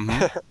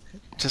 Mm-hmm.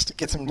 Just to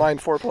get some mind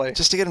foreplay.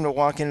 Just to get him to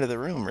walk into the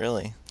room,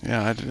 really.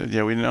 Yeah, I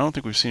don't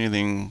think we've seen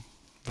anything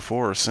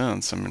before or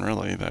since. I mean,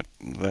 really,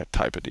 that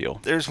type of deal.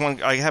 There's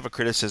one. I have a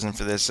criticism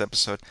for this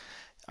episode.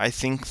 I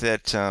think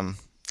that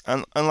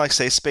unlike,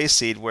 say, Space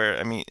Seed,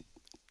 where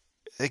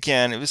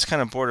again, it was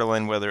kind of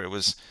borderline whether it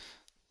was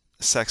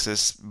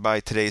sexist by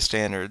today's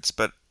standards,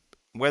 but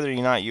whether or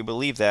not you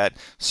believe that,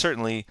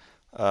 certainly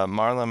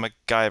Marla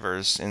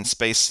McGivers in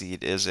Space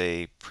Seed is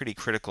a pretty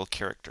critical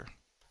character.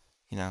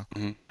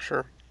 Mm-hmm.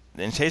 Sure.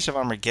 In Taste of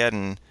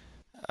Armageddon,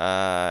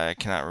 I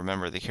cannot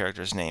remember the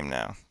character's name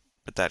now,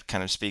 but that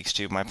kind of speaks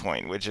to my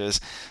point, which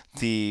is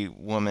the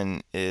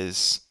woman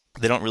is.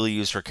 They don't really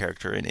use her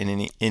character in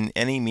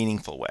any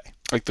meaningful way.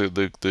 Like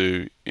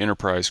the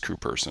Enterprise crew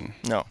person.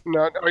 No.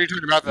 No, are you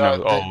talking about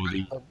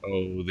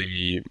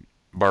the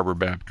Barbara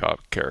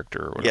Babcock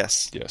character or whatever.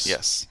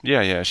 Yes.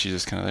 Yeah, she's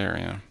just kind of there,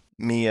 yeah.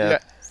 Mia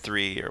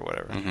 3 or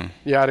whatever. Mm-hmm.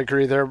 Yeah, I'd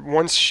agree.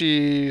 Once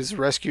she's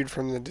rescued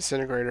from the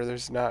disintegrator,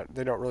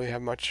 they don't really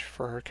have much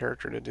for her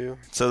character to do.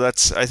 So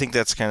I think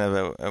that's kind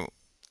of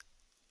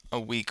a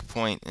weak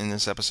point in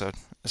this episode,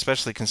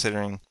 especially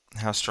considering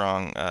how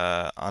strong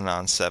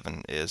Anan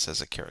 7 is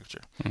as a character.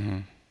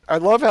 I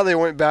love how they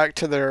went back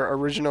to their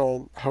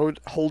original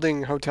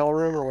holding hotel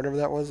room or whatever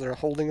that was, their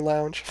holding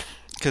lounge.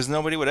 Because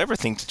nobody would ever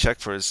think to check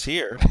for us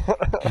here.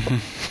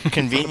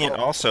 Convenient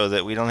also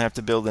that we don't have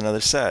to build another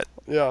set.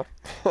 Yeah.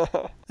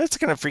 That's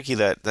kind of freaky,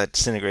 that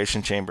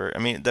disintegration chamber. I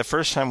mean, the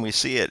first time we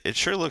see it, it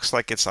sure looks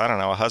like it's, I don't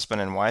know, a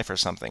husband and wife or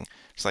something.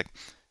 It's like,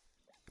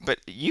 but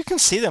you can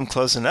see them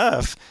close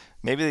enough.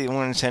 Maybe they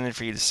weren't intending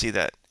for you to see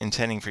that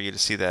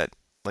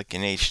like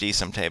in HD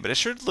someday. But it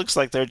sure looks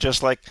like they're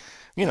just like,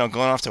 going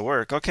off to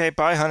work. Okay,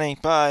 bye, honey,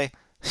 bye.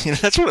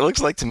 That's what it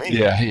looks like to me.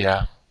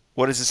 Yeah.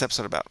 What is this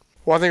episode about?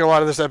 Well, I think a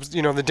lot of this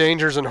episode, the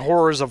dangers and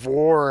horrors of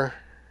war,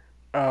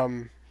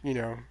 that's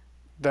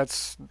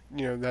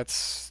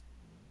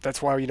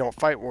why you don't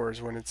fight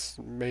wars, when it's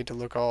made to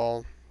look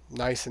all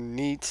nice and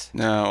neat.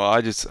 No,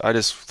 I just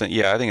think,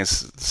 I think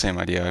it's the same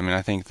idea. I mean,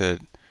 I think that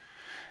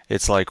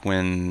it's like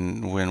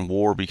when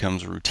war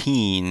becomes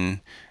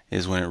routine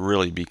is when it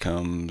really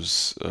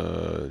becomes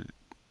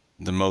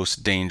the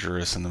most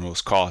dangerous and the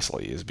most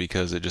costly, is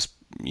because it just,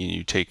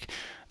 you take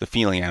the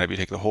feeling out of it, you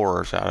take the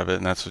horrors out of it,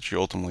 and that's what you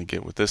ultimately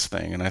get with this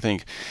thing. And I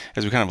think,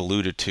 as we kind of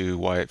alluded to,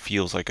 why it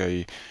feels like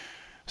a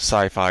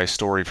sci-fi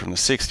story from the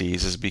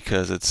 60s is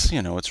because it's,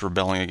 it's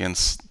rebelling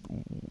against,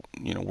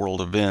 world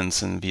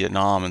events and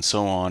Vietnam and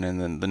so on. And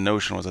then the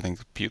notion was, I think,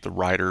 the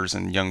writers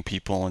and young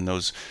people and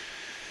those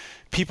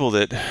people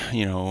that,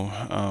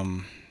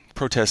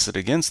 protested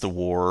against the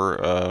war,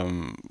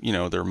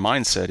 their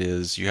mindset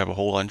is you have a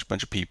whole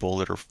bunch of people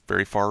that are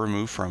very far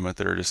removed from it,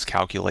 that are just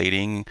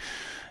calculating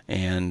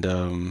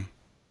and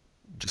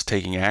just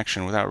taking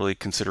action without really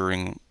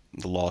considering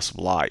the loss of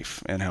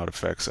life and how it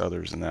affects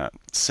others in that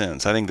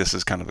sense. I think this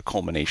is kind of the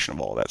culmination of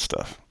all that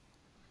stuff.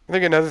 I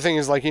think another thing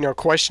is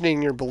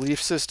questioning your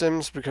belief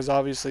systems, because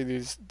obviously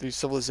these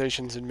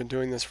civilizations had been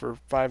doing this for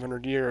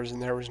 500 years and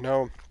there was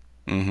no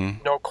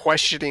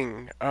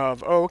questioning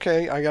of, oh,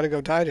 okay, I got to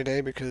go die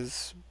today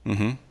because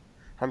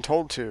I'm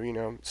told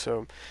to,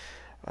 So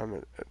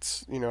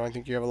it's, I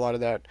think you have a lot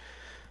of that,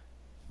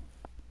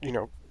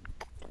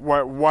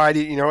 why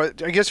do you,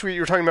 I guess what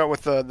you were talking about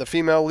with the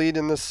female lead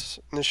in this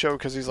show,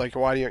 because he's like,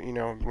 why do you,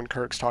 when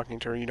Kirk's talking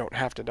to her, you don't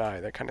have to die,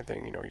 that kind of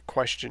thing, you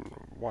question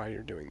why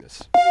you're doing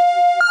this.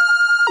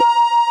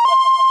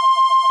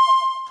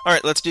 All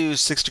right, let's do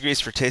 6 degrees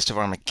for Taste of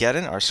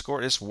Armageddon. Our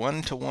score is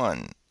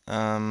 1-1.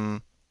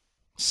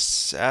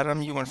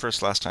 Adam, you went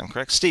first last time,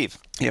 correct? Steve.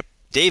 Yep.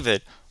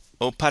 David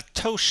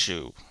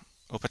Opatoshu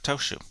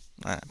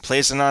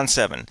plays Anan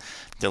 7,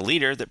 the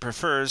leader that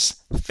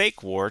prefers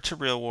fake war to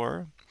real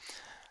war,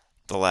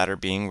 the latter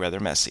being rather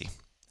messy.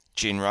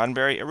 Gene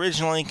Roddenberry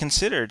originally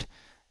considered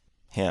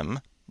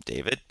him,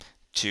 David,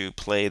 to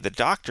play the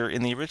Doctor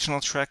in the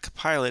original Trek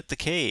pilot The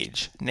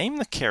Cage. Name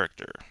the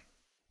character.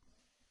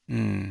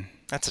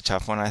 That's a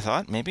tough one, I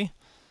thought, maybe.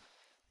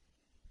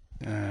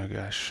 Oh,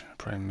 gosh.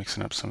 Probably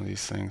mixing up some of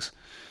these things.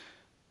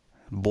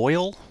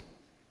 Boyle?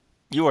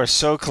 You are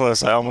so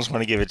close, I almost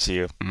want to give it to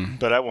you,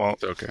 but I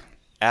won't. Okay.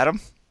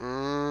 Adam?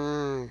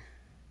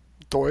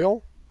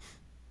 Doyle?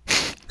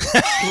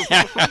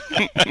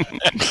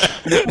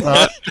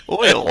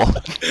 Oil.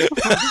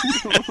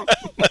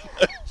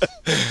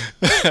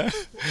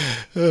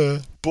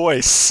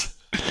 Boyce.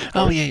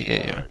 Oh,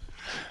 yeah.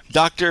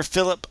 Dr.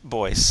 Philip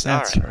Boyce.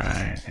 That's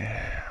right.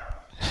 Yeah.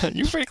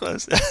 You're pretty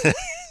close. I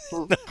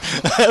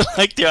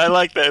like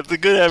that. It's a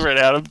good effort,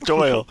 Adam.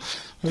 Doyle.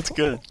 That's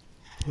good.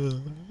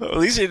 At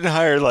least you didn't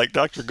hire like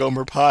Dr.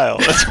 Gomer Pyle.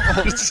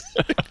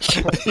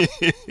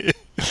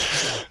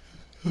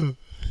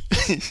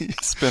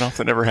 Spinoff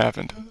that never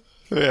happened.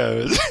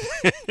 Yeah.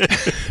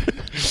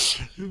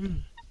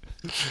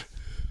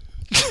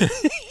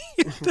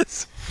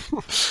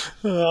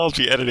 I'll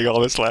be editing all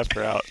this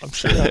laughter out. I'm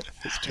sure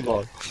it's too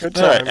long. Good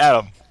All right, times.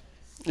 Adam.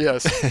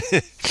 Yes.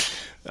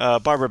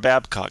 Barbara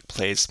Babcock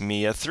plays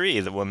Mia 3,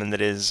 the woman that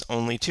is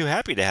only too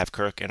happy to have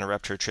Kirk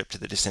interrupt her trip to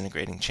the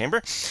disintegrating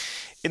chamber.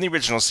 In the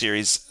original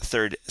series'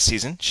 3rd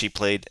season, she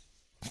played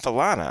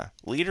Falana,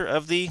 leader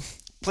of the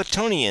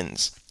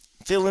Platonians.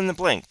 Fill in the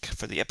blank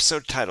for the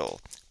episode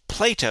title,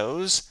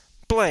 Plato's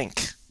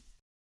Blank.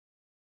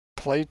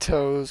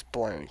 Plato's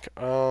blank.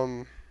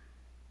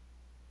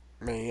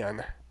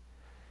 Man.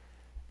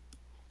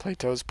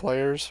 Plato's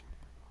players.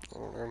 I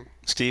don't know.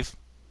 Steve?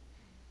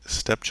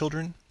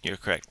 Stepchildren? You're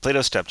correct.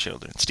 Plato's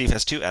Stepchildren. Steve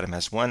has 2, Adam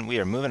has 1. We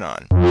are moving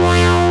on.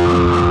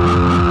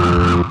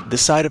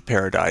 This Side of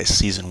Paradise,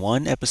 Season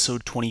 1,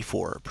 Episode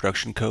 24,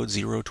 Production Code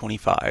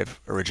 025,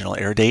 Original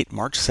Air Date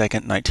March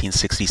 2nd,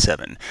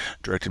 1967,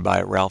 Directed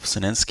by Ralph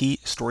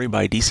Sinensky, Story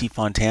by D.C.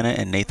 Fontana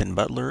and Nathan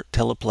Butler,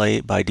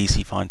 Teleplay by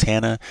D.C.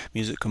 Fontana,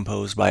 Music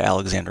composed by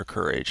Alexander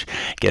Courage.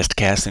 Guest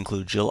cast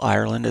include Jill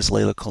Ireland as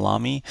Layla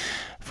Kalami,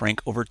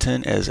 Frank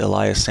Overton as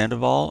Elias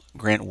Sandoval,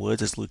 Grant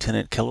Woods as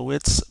Lieutenant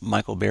Kelowitz,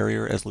 Michael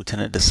Barrier as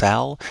Lieutenant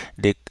DeSalle,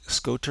 Dick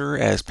Scoter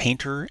as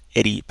Painter,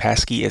 Eddie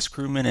Paskey as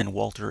Crewman, and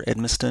Walter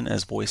Edmiston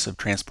as voice of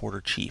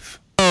Transporter Chief.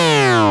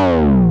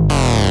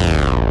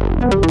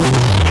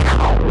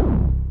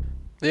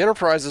 The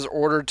Enterprise is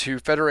ordered to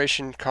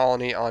Federation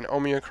colony on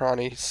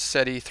Omicron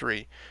Ceti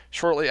 3.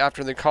 Shortly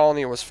after the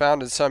colony was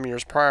founded some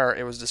years prior,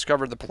 it was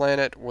discovered the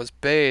planet was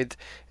bathed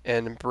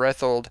in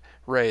Breathild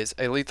rays,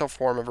 a lethal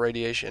form of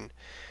radiation.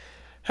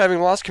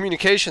 Having lost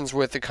communications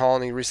with the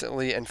colony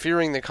recently and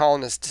fearing the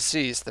colonists'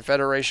 deceased, the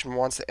Federation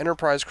wants the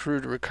Enterprise crew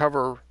to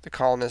recover the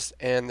colonists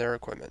and their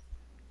equipment.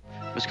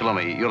 Miss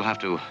Kalomi, you'll have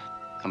to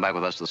come back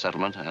with us to the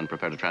settlement and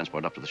prepare to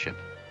transport up to the ship.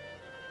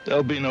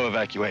 There'll be no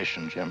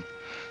evacuation, Jim.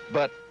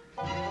 But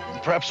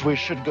perhaps we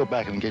should go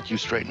back and get you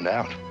straightened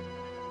out.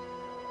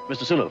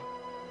 Mr. Sulu,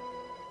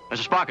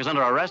 Mr. Spock is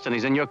under arrest and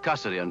he's in your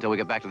custody until we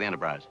get back to the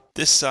Enterprise.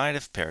 This Side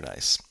of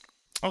Paradise.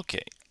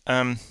 Okay.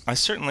 I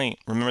certainly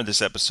remember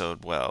this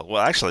episode well.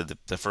 Well, actually,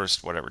 the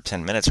first,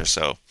 10 minutes or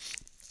so,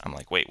 I'm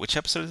like, wait, which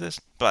episode is this?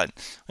 But,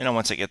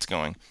 once it gets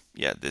going,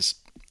 yeah,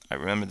 I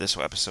remember this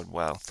episode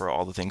well for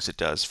all the things it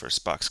does for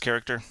Spock's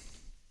character.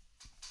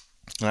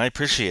 And I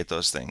appreciate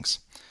those things.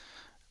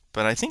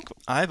 But I think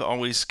I've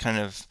always kind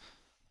of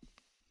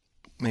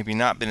maybe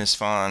not been as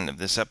fond of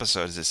this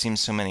episode as it seems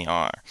so many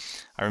are.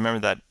 I remember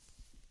that,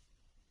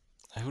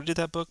 who did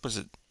that book? Was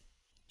it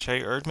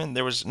Jay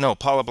Erdman?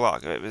 Paula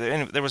Block.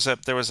 There was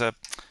a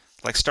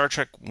like Star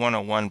Trek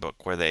 101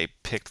 book where they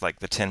picked like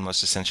the 10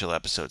 most essential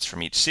episodes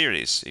from each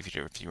series if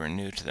you were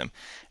new to them.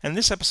 And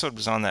this episode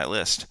was on that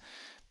list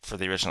for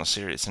the original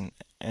series.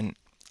 And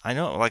I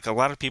know like a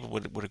lot of people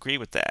would agree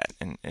with that.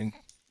 And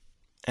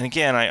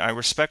again, I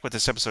respect what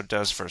this episode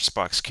does for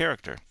Spock's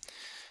character.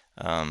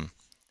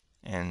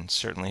 And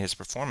certainly his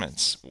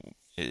performance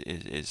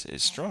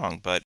is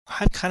strong, but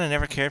I've kind of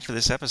never cared for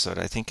this episode.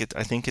 I think it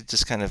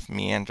just kind of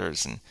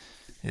meanders, and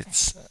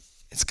it's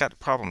got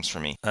problems for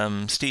me.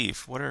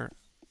 Steve,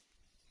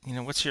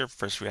 what's your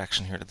first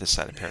reaction here to This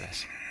Side of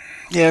Paradise?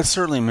 Yeah, it's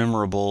certainly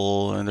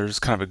memorable, and there's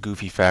kind of a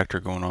goofy factor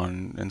going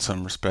on in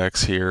some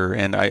respects here.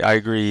 And I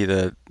agree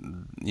that,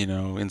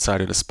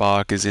 Inside of the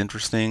Spock is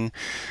interesting.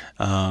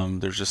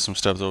 There's just some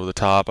stuff over the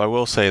top. I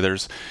will say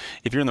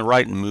if you're in the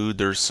right mood,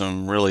 there's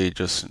some really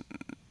just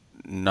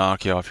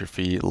knock you off your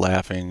feet,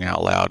 laughing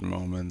out loud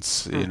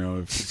moments,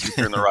 if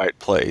you're in the right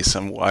place.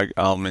 And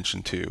I'll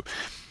mention two.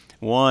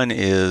 One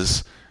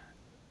is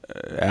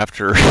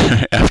after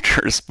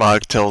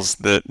Spock tells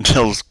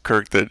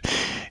Kirk that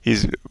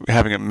he's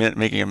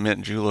making a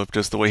mint julep,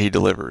 just the way he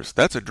delivers.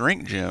 That's a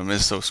drink, Jim.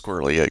 Is so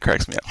squirrely, it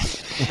cracks me up.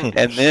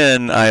 And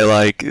then I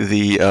like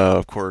the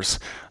of course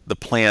the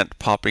plant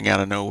popping out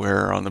of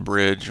nowhere on the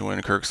bridge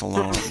when Kirk's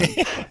alone.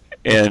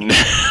 And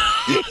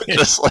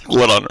just like,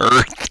 what on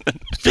earth?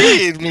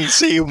 Feed me,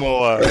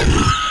 Seymour.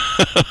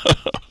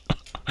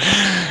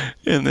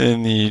 And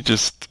then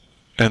he's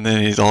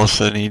all of a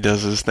sudden he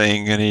does his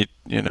thing, and he,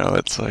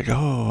 it's like,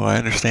 oh, I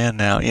understand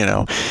now,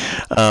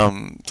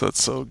 so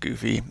it's so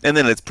goofy. And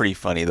then it's pretty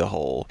funny, the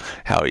whole,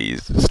 how he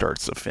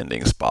starts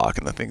offending Spock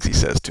and the things he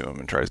says to him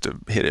and tries to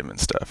hit him and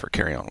stuff or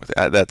carry on with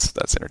it.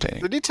 That's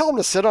entertaining. Did he tell him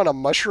to sit on a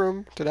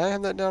mushroom? Did I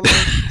have that down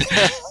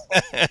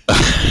right?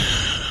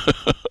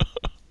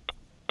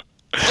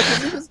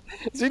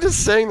 Is he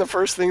just saying the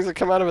first things that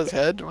come out of his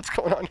head? What's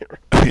going on here?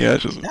 Yeah,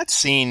 that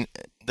scene,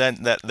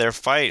 that their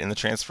fight in the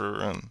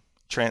transporter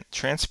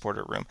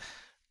room,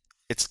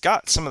 it's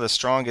got some of the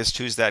strongest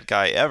 "who's that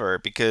guy" ever,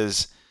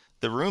 because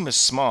the room is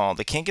small.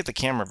 They can't get the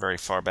camera very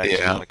far back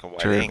to like a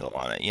wide angle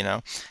on it,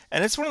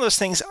 And it's one of those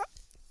things.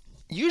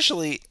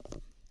 Usually,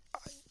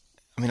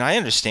 I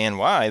understand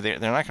why they're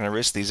not going to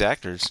risk these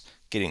actors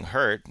getting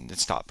hurt and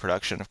stop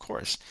production, of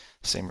course.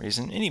 Same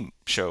reason any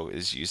show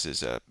is used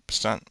as a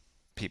stunt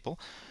people.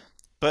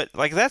 But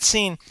like that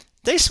scene,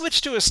 they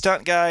switch to a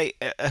stunt guy,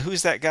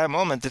 who's that guy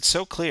moment that's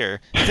so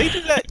clear. They do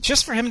that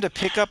just for him to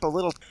pick up a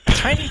little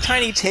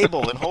tiny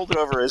table and hold it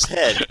over his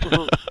head.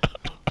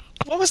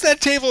 What was that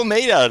table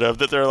made out of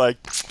that they're like,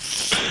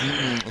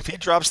 if he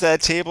drops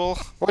that table?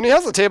 When he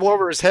has the table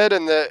over his head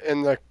in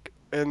the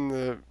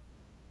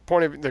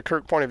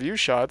Kirk point of view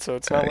shot, so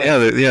it's not like...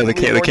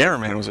 The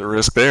cameraman was at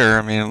risk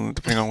there.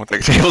 Depending on what the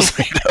table's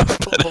made of.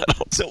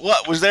 So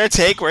what, was there a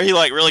take where he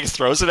like really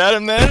throws it at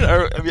him then?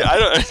 Or I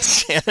don't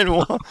understand.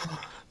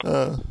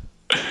 I'm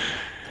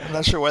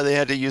not sure why they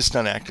had to use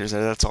stunt actors.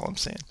 That's all I'm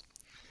saying.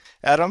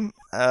 Adam,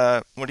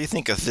 what do you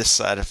think of This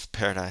Side of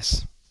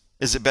Paradise?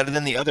 Is it better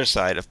than the other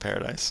side of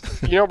Paradise?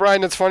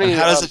 Brian, it's funny.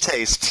 How does it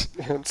taste?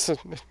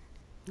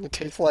 It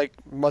tastes like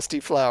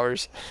musty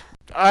flowers.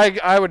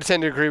 I would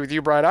tend to agree with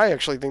you, Brian. I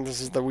actually think this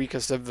is the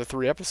weakest of the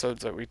 3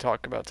 episodes that we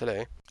talked about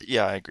today.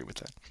 Yeah, I agree with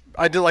that.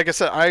 I did, like I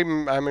said,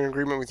 I'm in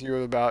agreement with you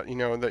about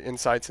the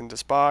insights into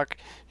Spock.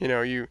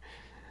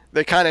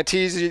 They kind of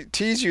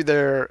tease you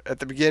there at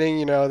the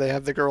beginning. They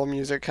have the girl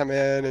music come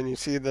in, and you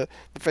see the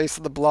face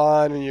of the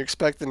blonde, and you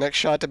expect the next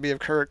shot to be of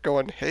Kirk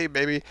going, "Hey,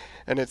 baby,"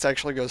 and it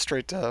actually goes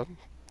straight to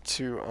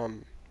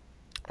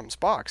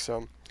Spock.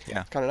 So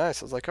yeah, kind of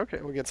nice. I was like, okay,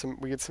 we get some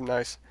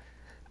nice,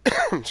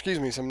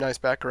 some nice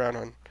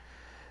background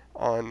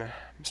on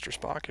Mr.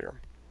 Spock here.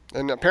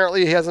 And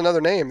apparently he has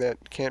another name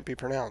that can't be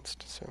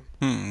pronounced. So.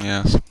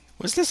 Yes.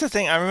 Was this a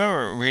thing? I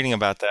remember reading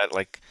about that.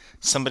 Like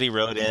somebody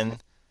wrote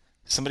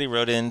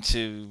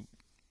into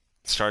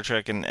Star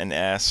Trek and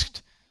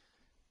asked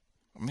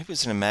maybe it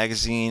was in a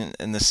magazine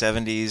in the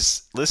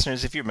 70s.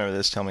 Listeners, if you remember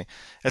this, tell me.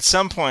 At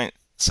some point,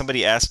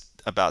 somebody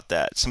asked about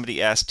that.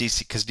 Somebody asked DC,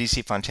 because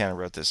DC Fontana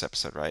wrote this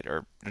episode, right?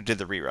 Or did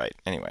the rewrite,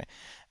 anyway.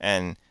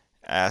 And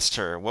asked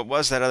her, what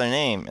was that other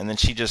name? And then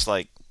she just,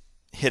 like,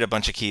 hit a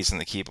bunch of keys on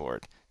the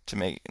keyboard to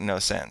make no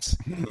sense.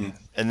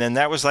 And then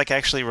that was, like,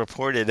 actually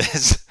reported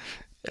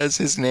as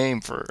his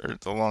name for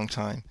a long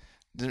time.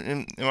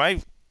 Am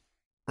I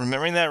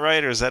remembering that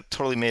right, or is that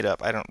totally made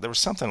up? I don't. There was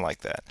something like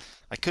that.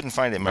 I couldn't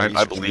find it in my I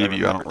research, but believe you. I don't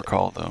remembered it.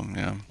 recall though.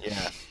 Yeah.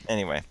 Yeah.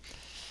 Anyway,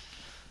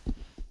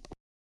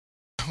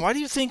 why do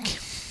you think?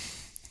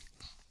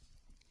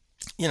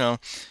 You know,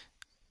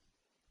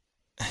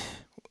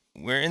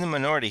 we're in the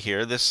minority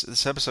here.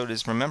 This episode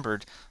is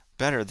remembered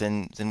better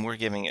than we're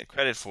giving it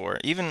credit for.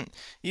 Even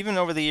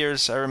over the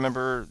years, I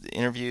remember the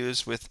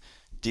interviews with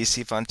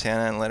DC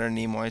Fontana and Leonard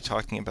Nimoy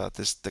talking about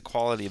the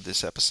quality of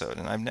this episode,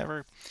 and I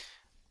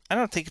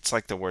don't think it's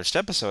like the worst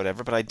episode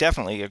ever, but I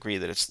definitely agree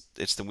that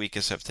it's the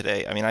weakest of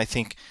today. I mean, I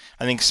think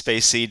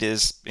Space Seed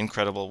is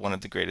incredible, one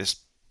of the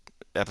greatest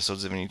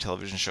episodes of any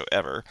television show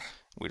ever.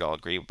 We'd all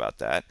agree about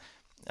that.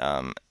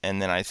 And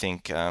then I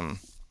think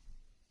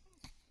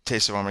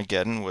Taste of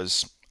Armageddon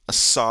was a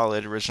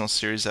solid original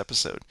series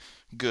episode,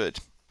 good,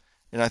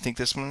 and I think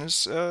this one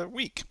is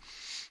weak.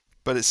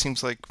 But it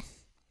seems like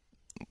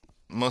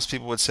most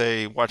people would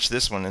say watch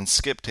this one and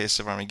skip Taste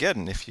of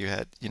Armageddon if you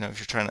had, if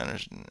you're trying to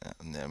understand.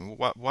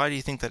 Why do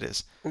you think that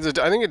is? I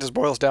think it just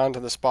boils down to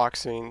the Spock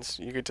scenes.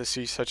 You get to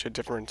see such a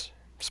different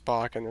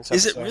Spock in this episode.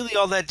 Is it really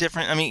all that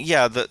different? I mean,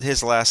 yeah,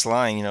 his last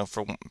line,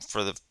 for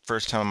the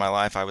first time in my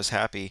life, I was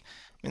happy.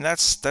 I mean, that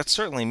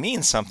certainly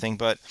means something,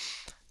 but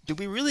do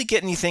we really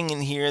get anything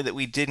in here that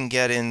we didn't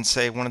get in,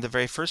 say, one of the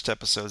very first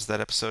episodes?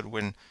 That episode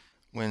when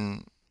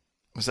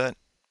was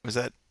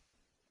that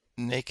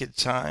Naked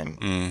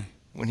Time?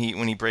 When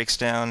he breaks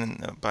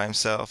down by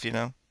himself,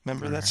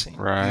 remember that scene?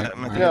 Right. That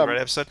might be the right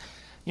episode.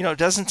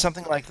 Doesn't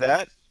something like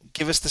that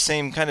give us the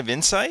same kind of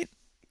insight,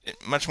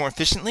 much more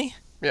efficiently?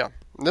 Yeah.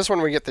 In this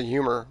one we get the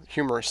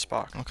humorous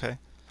Spock. Okay.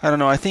 I don't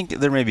know. I think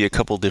there may be a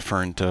couple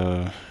different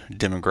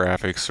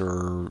demographics,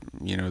 or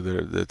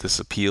that this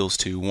appeals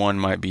to. One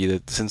might be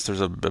that since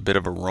there's a bit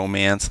of a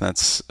romance, and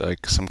that's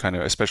like some kind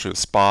of, especially with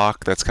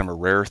Spock, that's kind of a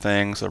rare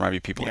thing. So there might be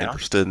people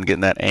interested in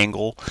getting that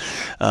angle.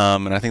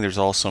 And I think there's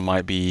also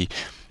might be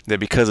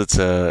that because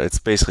it's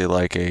basically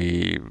like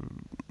a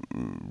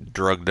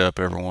drugged up,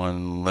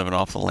 everyone living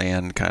off the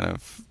land kind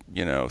of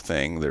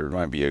thing. There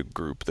might be a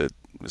group that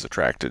is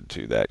attracted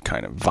to that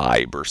kind of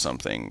vibe or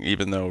something,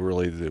 even though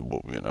really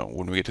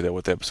when we get to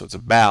what the episode's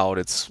about,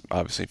 it's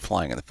obviously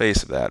flying in the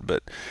face of that,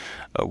 but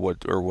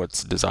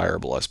what's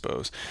desirable, I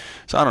suppose.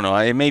 So I don't know,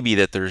 it may be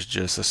that there's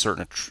just a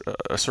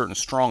certain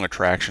strong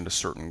attraction to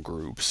certain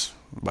groups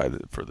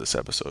for this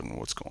episode and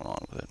what's going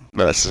on with it,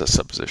 but that's a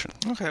supposition.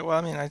 Okay, well,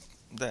 I mean,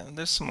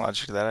 there's some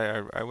logic to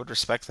that. I would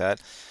respect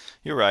that.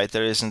 You're right,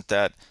 there isn't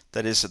that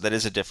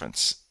is a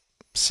difference,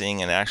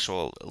 seeing a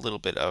little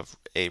bit of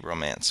a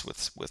romance with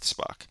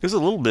Spock. It was a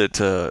little bit,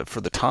 for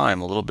the time,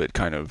 a little bit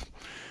kind of,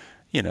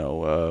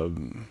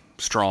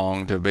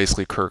 strong to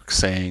basically Kirk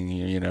saying,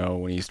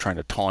 when he's trying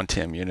to taunt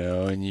him,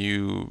 and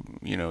you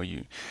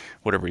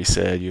whatever he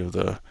said, you have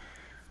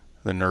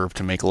the nerve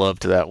to make love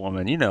to that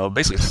woman,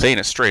 basically saying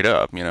it straight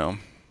up,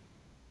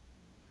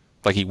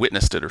 like he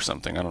witnessed it or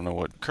something. I don't know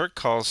what. Kirk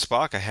calls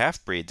Spock a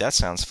half-breed. That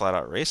sounds flat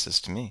out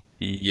racist to me.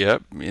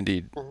 Yep,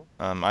 indeed.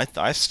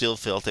 I still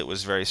felt it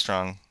was very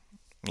strong,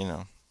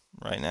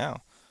 right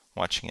now,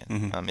 watching it.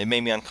 Mm-hmm. It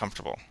made me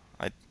uncomfortable.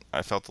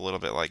 I felt a little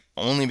bit like,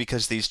 only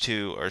because these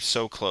two are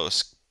so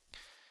close,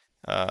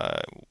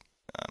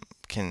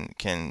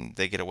 can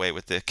they get away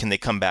with it? Can they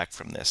come back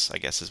from this, I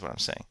guess is what I'm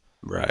saying.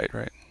 Right.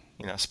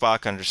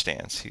 Spock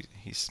understands.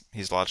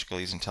 He's logical,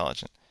 he's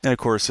intelligent. And of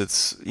course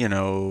it's,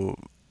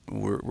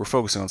 we're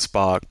focusing on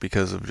Spock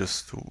because of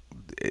just,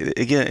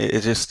 again,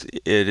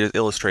 it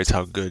illustrates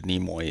how good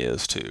Nimoy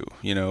is too,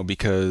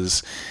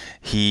 because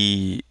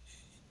he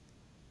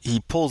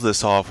pulls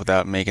this off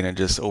without making it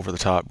just over the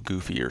top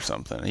goofy or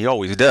something. He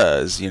always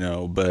does,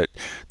 but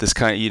this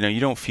kind of, you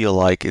don't feel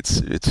like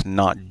it's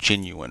not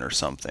genuine or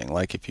something.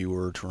 Like if you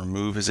were to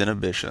remove his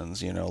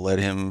inhibitions, let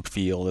him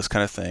feel this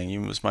kind of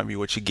thing, this might be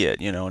what you get,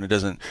 and it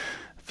doesn't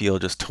feel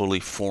just totally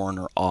foreign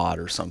or odd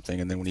or something.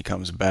 And then when he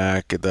comes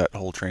back, that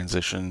whole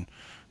transition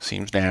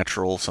seems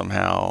natural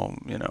somehow,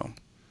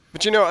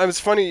 But it's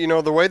funny,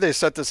 the way they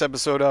set this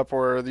episode up,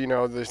 where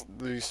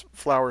these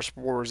flower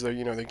spores,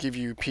 they give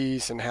you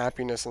peace and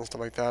happiness and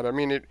stuff like that. I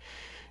mean,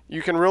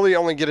 you can really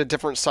only get a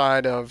different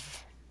side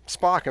of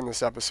Spock in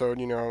this episode.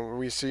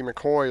 We see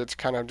McCoy; it's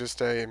kind of just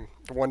a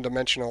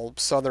one-dimensional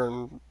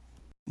Southern.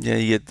 Yeah,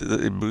 you get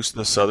it boosts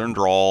the Southern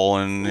drawl,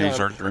 and you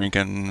start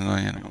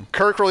drinking.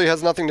 Kirk really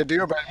has nothing to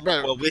do, but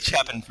well, which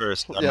happened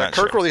first?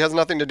 Kirk really has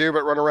nothing to do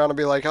but run around and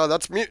be like, "Oh,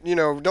 that's me.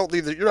 Don't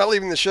leave. You're not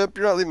leaving the ship.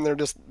 You're not leaving there.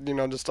 Just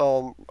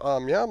all.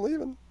 Yeah, I'm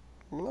leaving."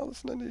 I'm not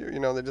listening to you. You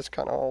know, they just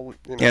kind of all,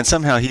 you know. Yeah, and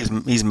somehow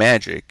he's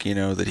magic,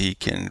 that he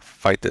can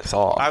fight this I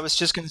off. was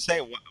just going to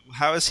say,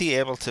 how is he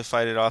able to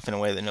fight it off in a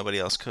way that nobody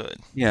else could?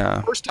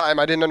 Yeah. First time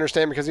I didn't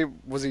understand because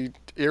he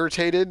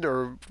irritated,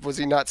 or was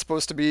he not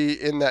supposed to be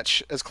in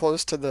that as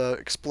close to the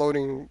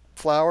exploding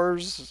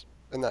flowers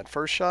in that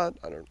first shot?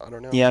 I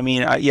don't know. Yeah, I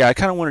mean, I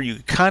kind of wonder. You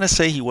kind of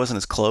say he wasn't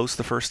as close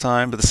the first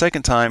time, but the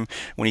second time,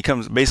 when he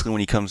comes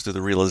to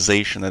the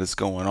realization that it's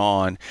going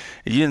on,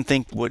 you didn't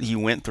think what he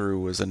went through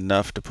was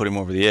enough to put him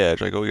over the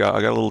edge. Like, oh, I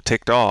got a little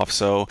ticked off.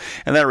 So,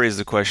 and that raises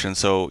the question.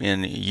 So,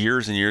 in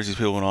years and years these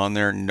people went on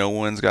there, no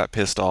one's got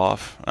pissed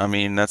off. I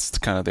mean, that's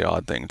kind of the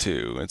odd thing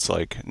too. It's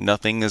like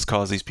nothing has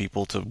caused these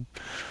people to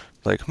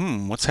like,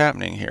 what's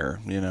happening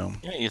here? Yeah,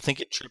 you think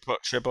it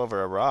trip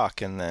over a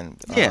rock, and then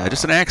Yeah,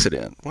 just an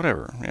accident,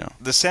 whatever. Yeah.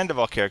 the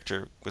Sandoval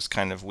character was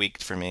kind of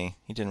weak for me.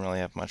 He didn't really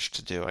have much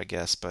to do, I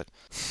guess, but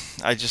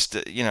I just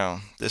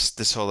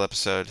this whole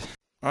episode,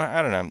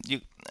 I don't know.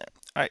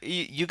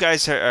 You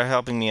guys are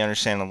helping me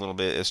understand a little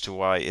bit as to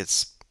why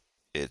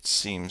it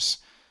seems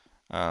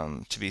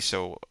to be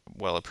so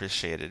well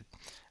appreciated.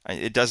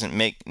 It doesn't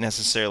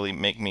necessarily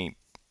make me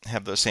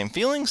have those same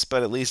feelings,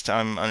 but at least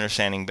I'm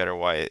understanding better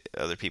why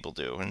other people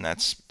do, and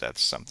that's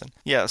something.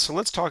 Yeah, so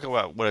let's talk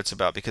about what it's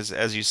about, because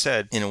as you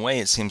said, in a way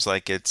it seems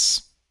like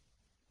it's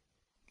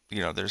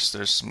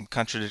there's some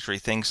contradictory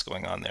things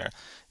going on there.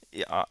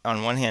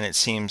 On one hand, it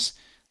seems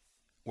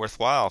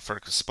worthwhile for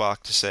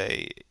Spock to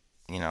say,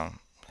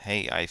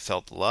 hey, I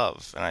felt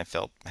love and I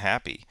felt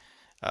happy.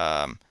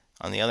 On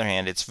the other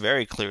hand, it's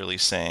very clearly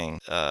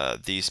saying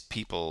these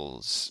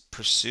people's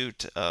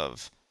pursuit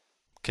of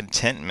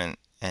contentment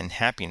and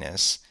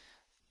happiness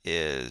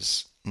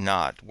is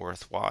not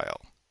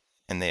worthwhile,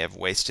 and they have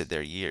wasted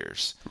their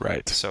years.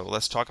 Right. So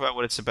let's talk about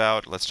what it's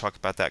about. Let's talk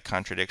about that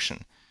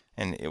contradiction,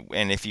 and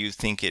if you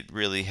think it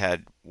really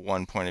had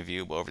one point of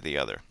view over the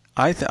other.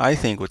 I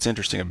think what's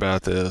interesting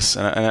about this,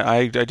 and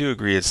I do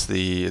agree, it's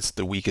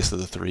the weakest of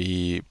the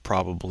three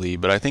probably,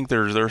 but I think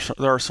there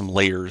are some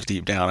layers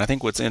deep down. I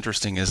think what's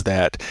interesting is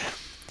that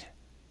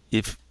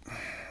if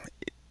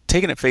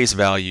taken at face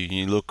value,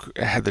 you look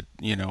at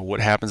what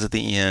happens at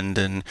the end,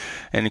 and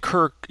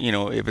Kirk,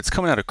 if it's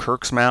coming out of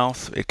Kirk's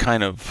mouth, it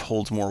kind of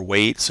holds more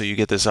weight. So you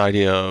get this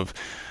idea of,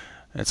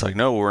 it's like,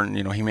 no,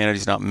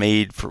 humanity's not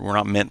we're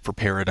not meant for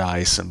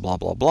paradise, and blah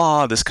blah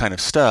blah, this kind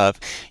of stuff.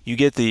 You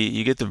get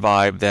the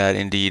vibe that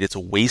indeed it's a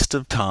waste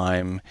of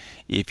time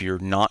if you're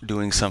not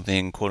doing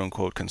something quote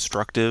unquote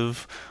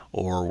constructive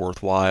or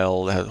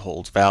worthwhile, that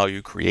holds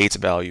value, creates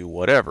value,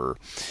 whatever.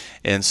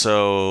 And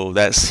so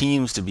that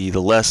seems to be the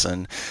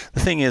lesson.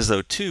 The thing is,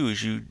 though, too,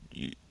 is you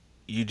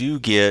do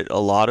get a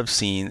lot of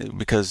scene,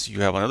 because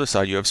you have on the other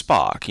side, you have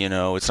Spock.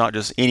 It's not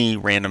just any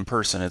random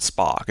person, it's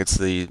Spock. It's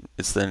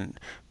the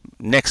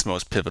next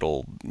most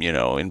pivotal,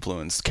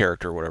 influenced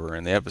character, whatever,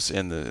 in the episode,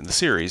 in the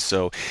series.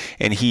 So,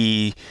 and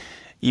he,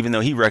 even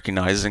though he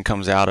recognizes and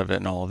comes out of it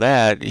and all of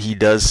that, he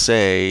does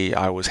say,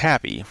 I was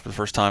happy. For the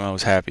first time, I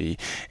was happy.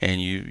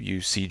 And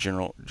you see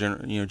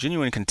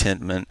genuine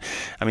contentment.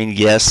 I mean,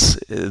 yes,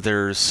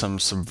 there's some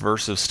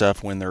subversive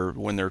stuff when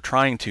they're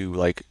trying to,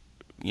 like,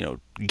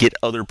 get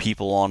other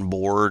people on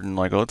board and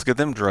like, oh, let's get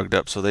them drugged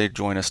up so they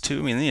join us too.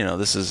 I mean,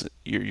 this is,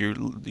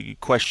 you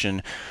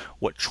question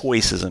what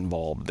choice is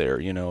involved there.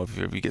 If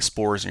you get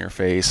spores in your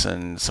face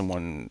and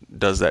someone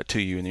does that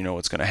to you, and you know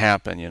what's going to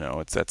happen,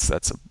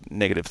 that's a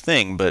negative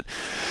thing. But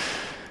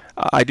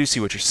I do see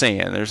what you're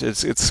saying.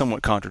 It's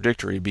somewhat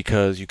contradictory,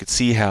 because you could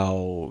see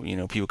how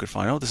people could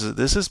find, oh,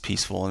 this is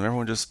peaceful, and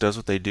everyone just does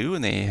what they do,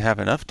 and they have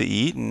enough to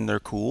eat, and they're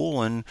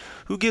cool, and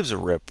who gives a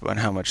rip on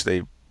how much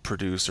they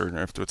produce or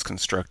if it's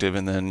constructive.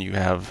 And then you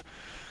have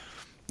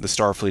the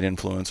Starfleet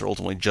influence, or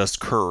ultimately just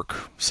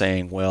Kirk,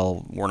 saying,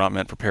 well, we're not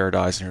meant for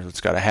paradise, and here's what's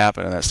got to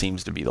happen, and that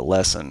seems to be the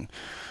lesson.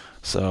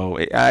 So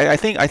I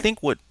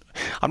think what,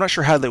 I'm not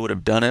sure how they would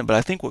have done it, but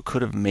I think what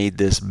could have made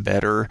this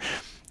better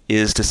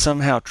is to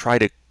somehow try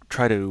to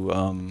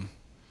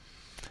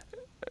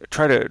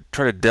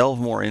delve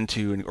more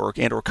into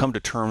or come to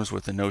terms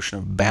with the notion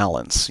of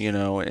balance,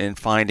 and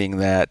finding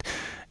that,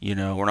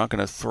 we're not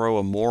going to throw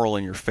a moral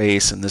in your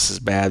face and this is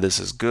bad, this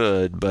is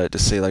good, but to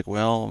say, like,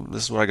 well,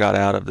 this is what I got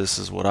out of this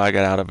is what I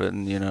got out of it,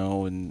 and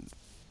and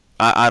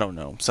I don't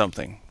know,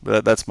 something.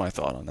 But that's my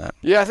thought on that.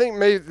 Yeah, I think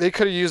maybe they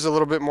could have used a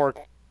little bit more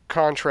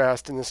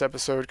contrast in this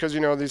episode, because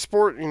these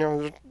sport,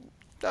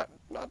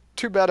 not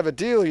too bad of a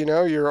deal.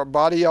 Your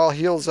body all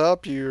heals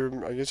up.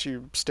 I guess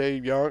you stay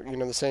young,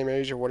 the same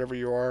age or whatever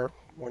you are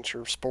once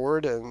you're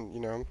spored,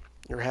 and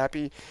you're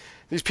happy.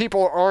 These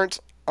people aren't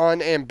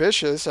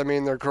unambitious. I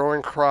mean, they're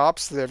growing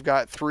crops. They've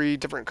got 3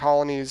 different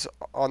colonies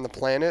on the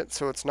planet,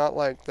 so it's not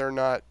like they're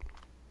not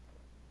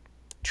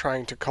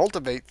trying to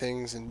cultivate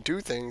things and do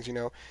things.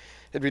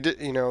 It'd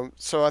be,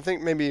 So I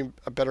think maybe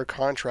a better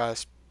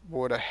contrast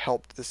would have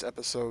helped this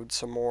episode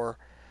some more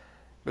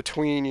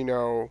between,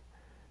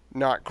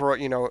 not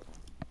grow.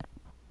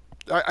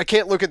 I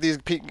can't look at these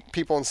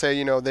people and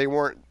say, they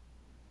weren't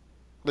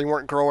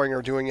growing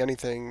or doing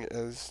anything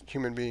as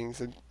human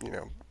beings.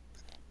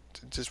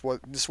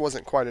 This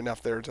wasn't quite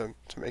enough there to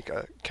make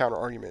a counter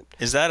argument.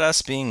 Is that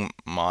us being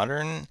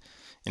modern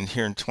in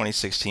here in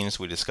 2016 as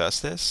we discuss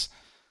this?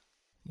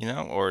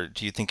 Or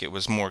do you think it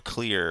was more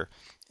clear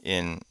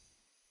in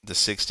the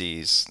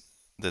 60s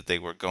that they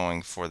were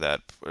going for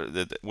that?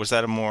 Was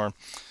that a more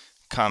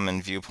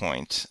common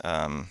viewpoint,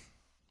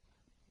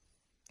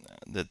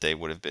 that they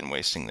would have been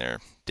wasting their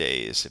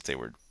days if they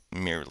were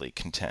merely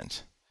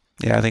content?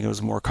 Yeah, I think it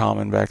was more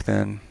common back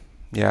then.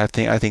 Yeah, I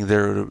think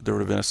there would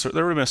have been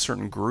a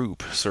certain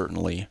group,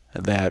 certainly,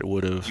 that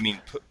would have. You mean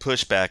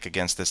push back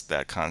against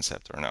that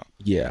concept, or no?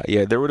 Yeah,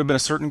 there would have been a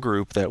certain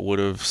group that would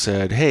have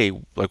said, "Hey,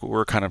 like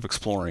we're kind of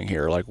exploring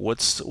here. Like,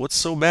 what's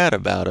so bad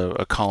about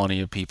a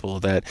colony of people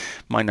that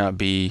might not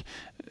be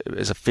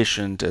as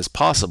efficient as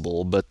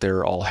possible, but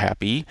they're all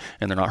happy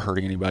and they're not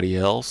hurting anybody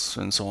else,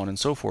 and so on and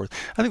so forth."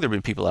 I think there have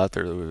been people out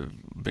there that would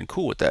have been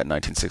cool with that in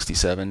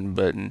 1967,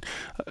 but in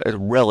a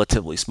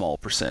relatively small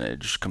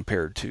percentage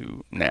compared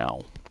to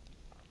now.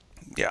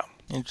 Yeah.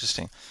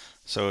 Interesting.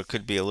 So it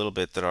could be a little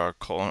bit that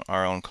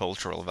our own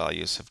cultural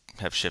values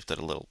have shifted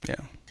a little.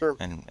 Yeah. Sure.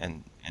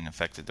 And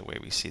affected the way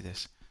we see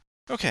this.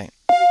 Okay.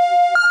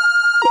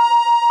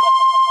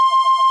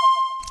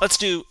 Let's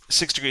do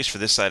 6 degrees for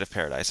this side of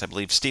paradise. I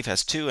believe Steve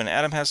has 2 and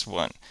Adam has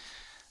 1.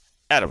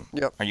 Adam,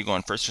 Yep. Are you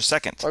going first or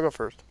second? I'll go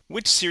first.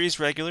 Which series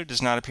regular does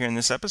not appear in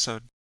this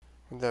episode?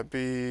 Would that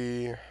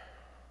be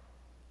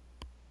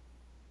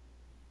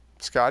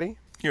Scotty?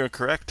 You're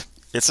correct.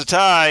 It's a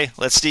tie.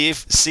 Let's see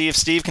if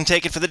Steve can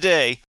take it for the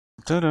day.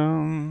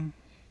 Ta-da!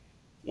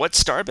 What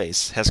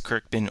starbase has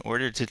Kirk been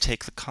ordered to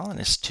take the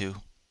colonists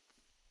to?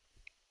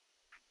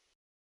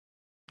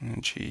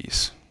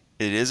 Jeez.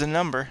 It is a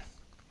number.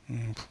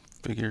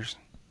 Figures.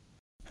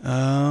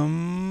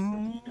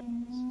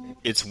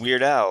 It's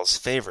Weird Al's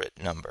favorite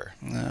number.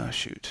 No,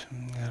 shoot.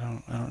 I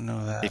don't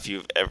know that. If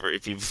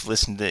you've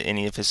listened to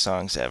any of his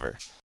songs ever.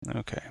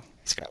 Okay.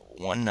 He's got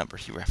one number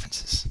he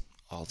references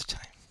all the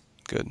time.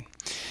 Good.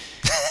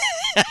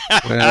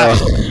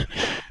 Well,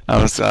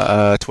 I was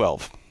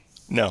 12.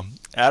 No.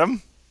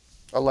 Adam?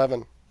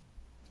 11.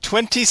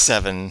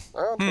 27.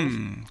 Oh,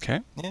 Okay.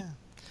 Yeah.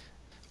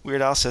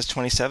 Weird Al says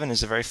 27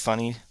 is a very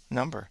funny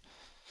number.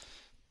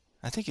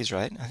 I think he's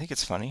right. I think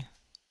it's funny.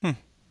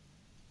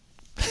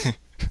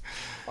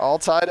 all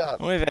tied up.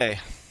 Muy bien.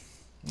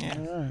 Yeah.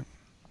 All right.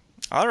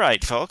 All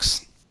right,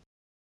 folks.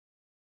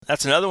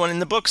 That's another one in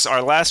the books.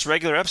 Our last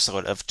regular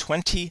episode of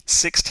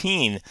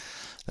 2016.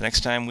 The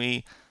next time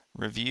we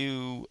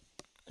review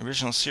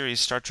original series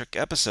Star Trek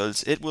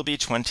episodes, it will be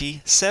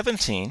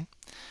 2017.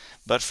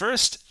 But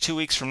first, 2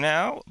 weeks from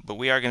now,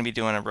 we are going to be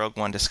doing a Rogue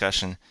One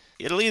discussion.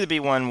 It'll either be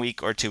 1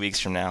 week or 2 weeks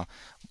from now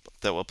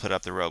that we'll put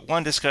up the Rogue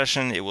One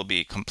discussion. It will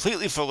be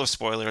completely full of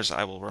spoilers.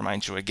 I will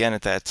remind you again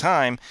at that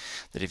time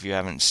that if you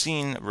haven't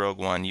seen Rogue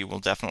One, you will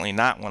definitely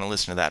not want to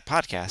listen to that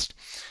podcast.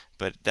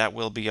 But that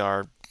will be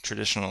our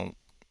traditional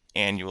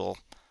annual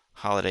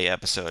holiday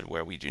episode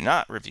where we do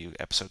not review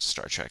episodes of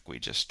Star Trek. We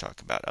just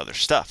talk about other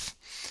stuff.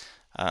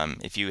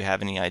 If you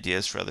have any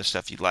ideas for other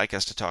stuff you'd like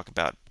us to talk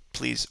about,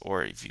 please,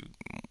 or if you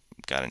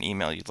got an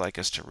email you'd like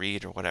us to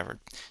read or whatever,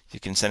 you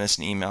can send us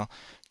an email.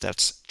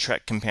 That's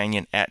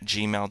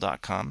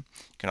trekcompanion@gmail.com.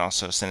 You can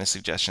also send us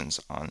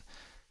suggestions on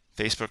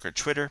Facebook or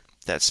Twitter.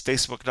 That's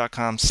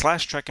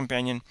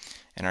facebook.com/trekcompanion,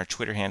 and our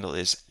Twitter handle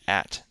is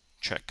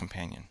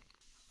 @trekcompanion.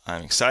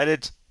 I'm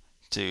excited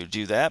to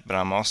do that, but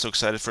I'm also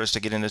excited for us to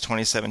get into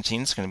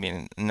 2017. It's going to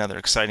be another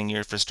exciting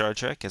year for Star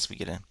Trek as we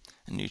get a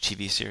new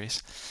TV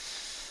series.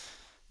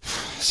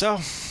 So,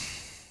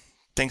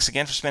 thanks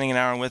again for spending an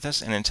hour with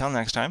us, and until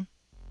next time,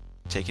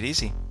 take it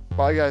easy.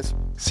 Bye, guys.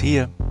 See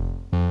ya.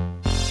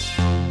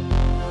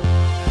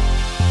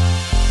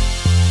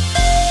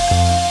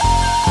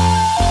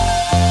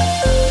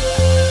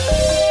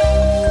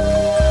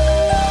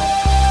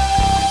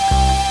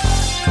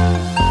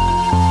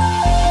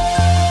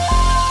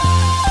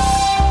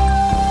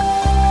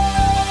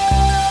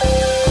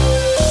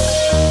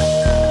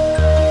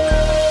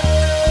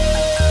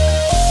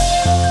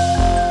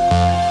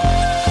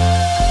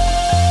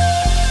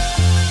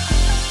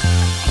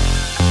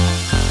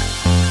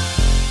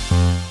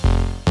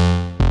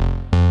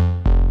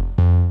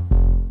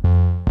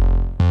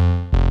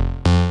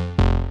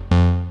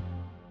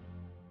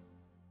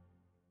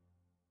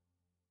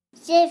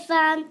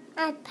 Stefan,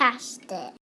 I passed it.